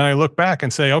 And then I look back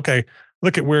and say, okay,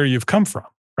 look at where you've come from,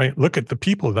 right? Look at the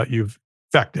people that you've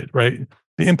affected, right?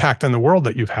 The impact on the world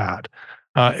that you've had.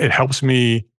 It helps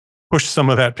me push some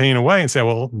of that pain away and say,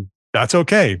 well, that's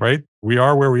okay, right? We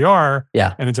are where we are.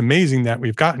 Yeah. And it's amazing that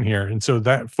we've gotten here. And so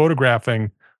that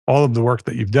photographing all of the work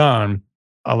that you've done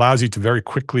allows you to very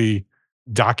quickly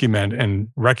document and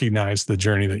recognize the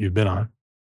journey that you've been on.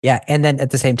 Yeah. And then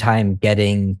at the same time,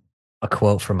 getting a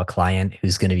quote from a client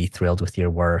who's going to be thrilled with your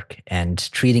work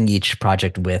and treating each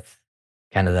project with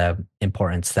kind of the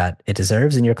importance that it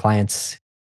deserves. And your clients,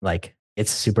 like,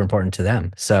 it's super important to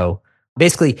them. So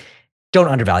basically, don't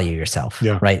undervalue yourself,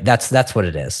 Yeah. right? That's what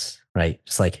it is, right?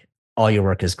 Just like all your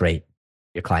work is great.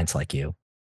 Your clients like you.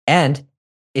 And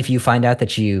if you find out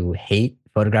that you hate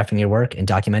photographing your work and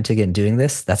documenting it and doing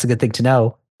this, that's a good thing to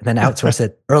know. And then outsource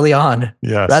it early on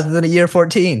rather than a year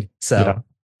 14. So yeah.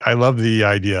 I love the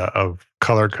idea of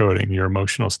color coding your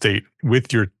emotional state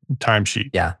with your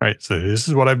timesheet. Yeah. Right. So this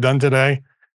is what I've done today.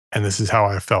 And this is how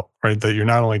I felt, right? That you're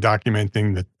not only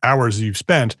documenting the hours you've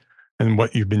spent and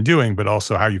what you've been doing, but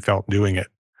also how you felt doing it.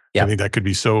 Yeah. I think that could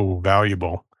be so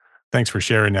valuable. Thanks for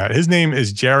sharing that. His name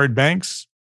is Jared Banks.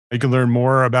 You can learn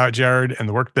more about Jared and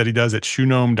the work that he does at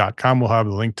shunome.com. We'll have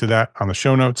a link to that on the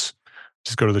show notes.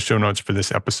 Just go to the show notes for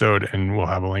this episode and we'll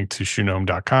have a link to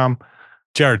shunome.com.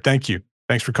 Jared, thank you.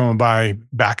 Thanks for coming by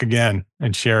back again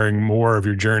and sharing more of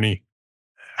your journey.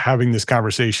 Having this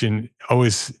conversation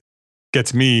always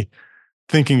gets me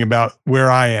thinking about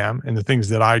where I am and the things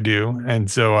that I do. And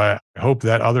so I hope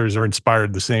that others are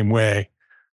inspired the same way.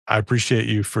 I appreciate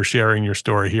you for sharing your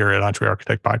story here at Entre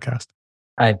Architect Podcast.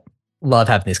 I love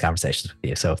having these conversations with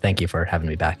you. So thank you for having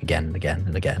me back again and again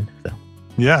and again. So.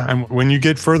 Yeah. And when you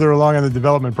get further along on the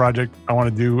development project, I want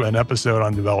to do an episode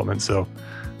on development. So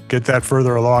get that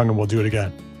further along and we'll do it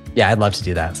again. Yeah, I'd love to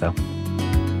do that. So.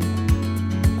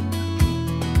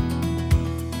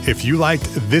 If you liked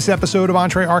this episode of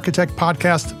Entre Architect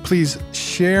Podcast, please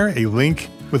share a link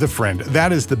with a friend.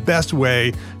 That is the best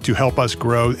way to help us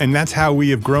grow. And that's how we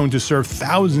have grown to serve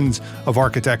thousands of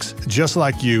architects just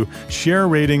like you. Share a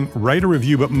rating, write a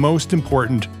review, but most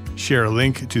important, share a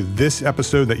link to this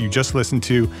episode that you just listened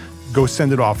to. Go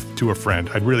send it off to a friend.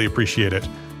 I'd really appreciate it.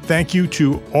 Thank you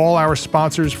to all our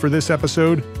sponsors for this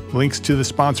episode. Links to the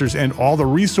sponsors and all the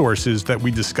resources that we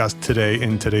discussed today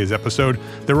in today's episode,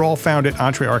 they're all found at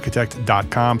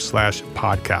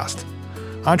entrearchitect.com/podcast.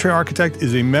 Entre Architect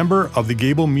is a member of the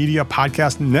Gable Media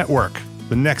Podcast Network,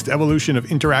 the next evolution of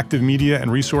interactive media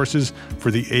and resources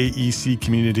for the AEC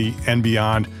community and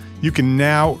beyond. You can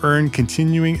now earn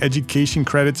continuing education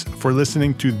credits for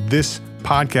listening to this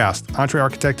podcast. Entre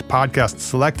Architect Podcast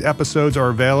select episodes are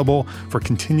available for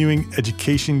continuing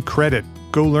education credit.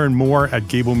 Go learn more at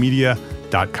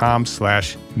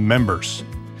gablemedia.com/members.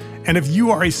 And if you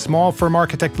are a small firm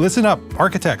architect, listen up,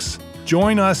 architects.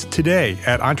 Join us today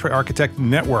at Entre Architect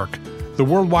Network, the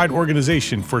worldwide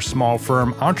organization for small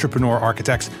firm entrepreneur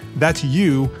architects. That's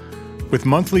you, with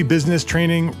monthly business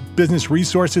training, business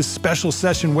resources, special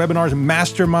session webinars,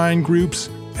 mastermind groups,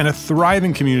 and a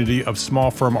thriving community of small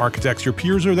firm architects. Your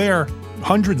peers are there.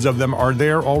 Hundreds of them are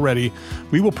there already.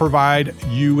 We will provide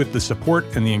you with the support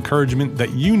and the encouragement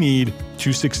that you need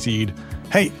to succeed.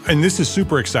 Hey, and this is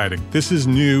super exciting. This is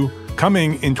new,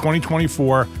 coming in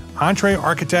 2024. Entre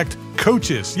Architect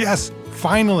coaches. Yes,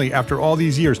 finally, after all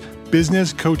these years,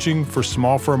 business coaching for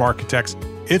small firm architects.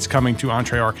 It's coming to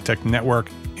Entre Architect Network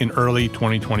in early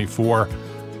 2024.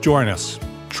 Join us.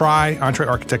 Try Entre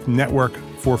Architect Network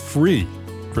for free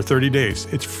for 30 days.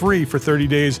 It's free for 30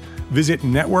 days. Visit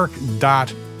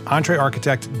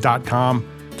network.entrearchitect.com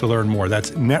to learn more.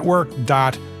 That's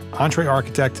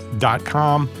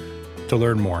network.entrearchitect.com to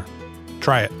learn more.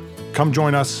 Try it. Come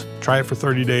join us. Try it for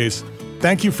 30 days.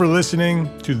 Thank you for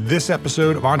listening to this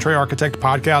episode of Entre Architect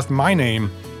Podcast. My name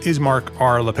is Mark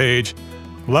R. LePage.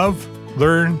 Love,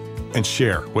 learn, and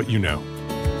share what you know.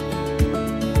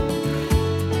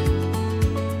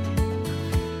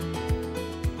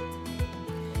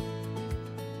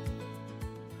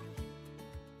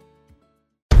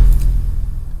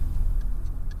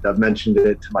 I've mentioned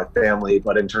it to my family,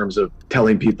 but in terms of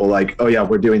telling people like, oh yeah,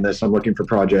 we're doing this, I'm looking for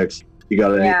projects, you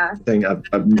got anything?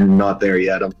 I'm not there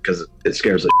yet because it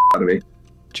scares the out of me.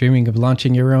 Dreaming of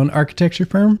launching your own architecture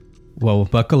firm? Well,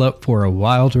 buckle up for a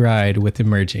wild ride with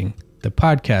Emerging, the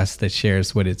podcast that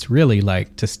shares what it's really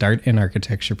like to start an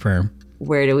architecture firm.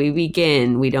 Where do we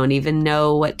begin? We don't even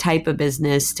know what type of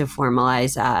business to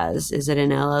formalize as. Is it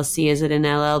an LLC? Is it an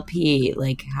LLP?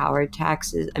 Like, how are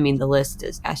taxes? I mean, the list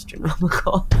is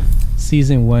astronomical.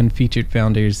 Season 1 featured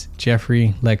founders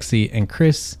Jeffrey, Lexi, and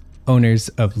Chris, owners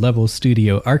of Level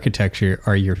Studio Architecture,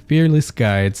 are your fearless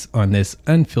guides on this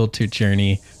unfiltered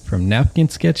journey from napkin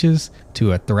sketches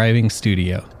to a thriving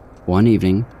studio. One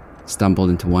evening,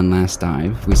 stumbled into one last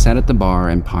dive, we sat at the bar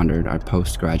and pondered our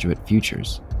postgraduate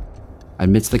futures.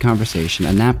 Amidst the conversation,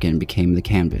 a napkin became the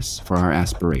canvas for our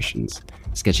aspirations,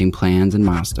 sketching plans and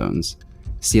milestones,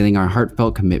 sealing our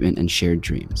heartfelt commitment and shared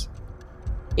dreams.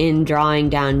 In drawing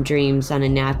down dreams on a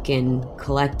napkin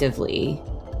collectively,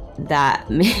 that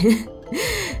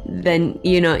then,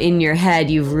 in your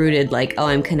head, you've rooted like, oh,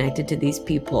 I'm connected to these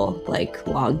people, like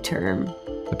long term.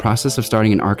 The process of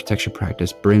starting an architecture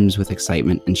practice brims with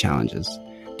excitement and challenges,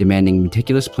 demanding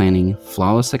meticulous planning,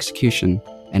 flawless execution,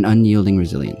 and unyielding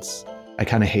resilience. I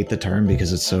kind of hate the term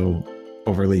because it's so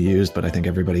overly used, but I think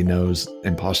everybody knows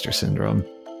imposter syndrome.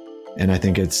 And I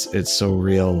think it's so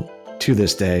real to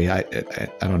this day. I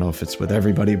don't know if it's with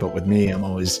everybody, but with me, I'm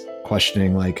always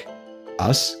questioning like,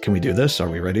 us, can we do this? Are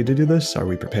we ready to do this? Are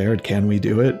we prepared? Can we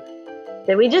do it?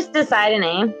 Did we just decide a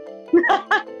name?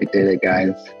 We did it,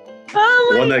 guys. Oh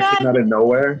my The one that God. came out of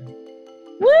nowhere?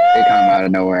 Woo! It came out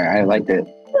of nowhere. I liked it.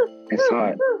 I saw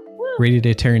it. Ready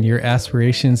to turn your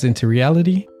aspirations into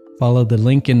reality? Follow the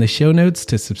link in the show notes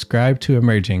to subscribe to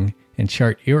Emerging and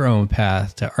chart your own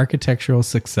path to architectural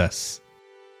success.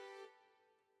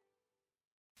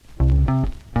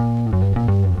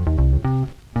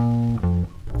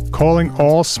 Calling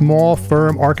all small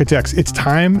firm architects. It's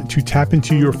time to tap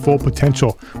into your full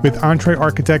potential with Entre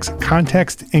Architects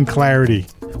Context and Clarity,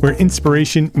 where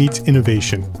inspiration meets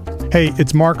innovation. Hey,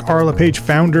 it's Mark R. LePage,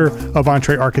 founder of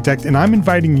Entre Architect, and I'm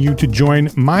inviting you to join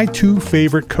my two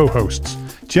favorite co-hosts,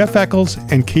 Jeff Eccles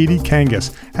and Katie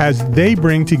Kangas, as they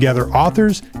bring together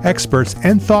authors, experts,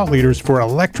 and thought leaders for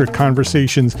electric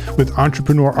conversations with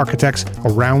entrepreneur architects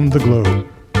around the globe.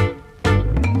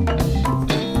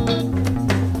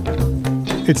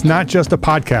 It's not just a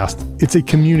podcast, it's a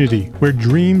community where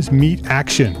dreams meet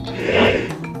action.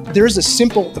 There's a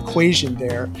simple equation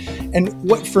there. And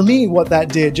what that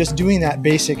did, just doing that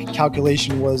basic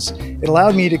calculation, was it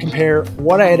allowed me to compare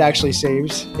what I had actually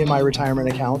saved in my retirement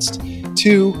accounts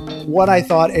to what I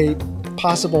thought a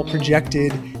possible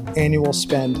projected annual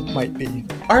spend might be.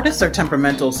 Artists are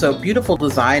temperamental, so beautiful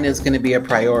design is going to be a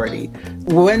priority.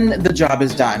 When the job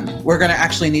is done, we're going to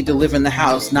actually need to live in the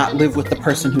house, not live with the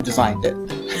person who designed it.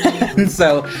 And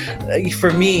so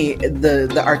for me,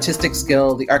 the artistic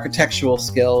skill, the architectural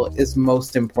skill is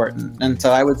most important. And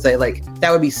so I would say that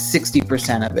would be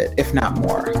 60% of it, if not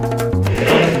more.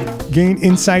 Gain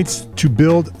insights to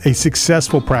build a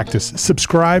successful practice.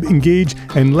 Subscribe, engage,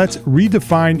 and let's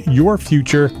redefine your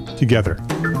future together.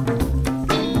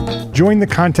 Join the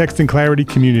Context and Clarity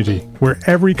community, where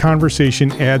every conversation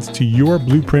adds to your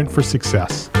blueprint for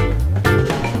success.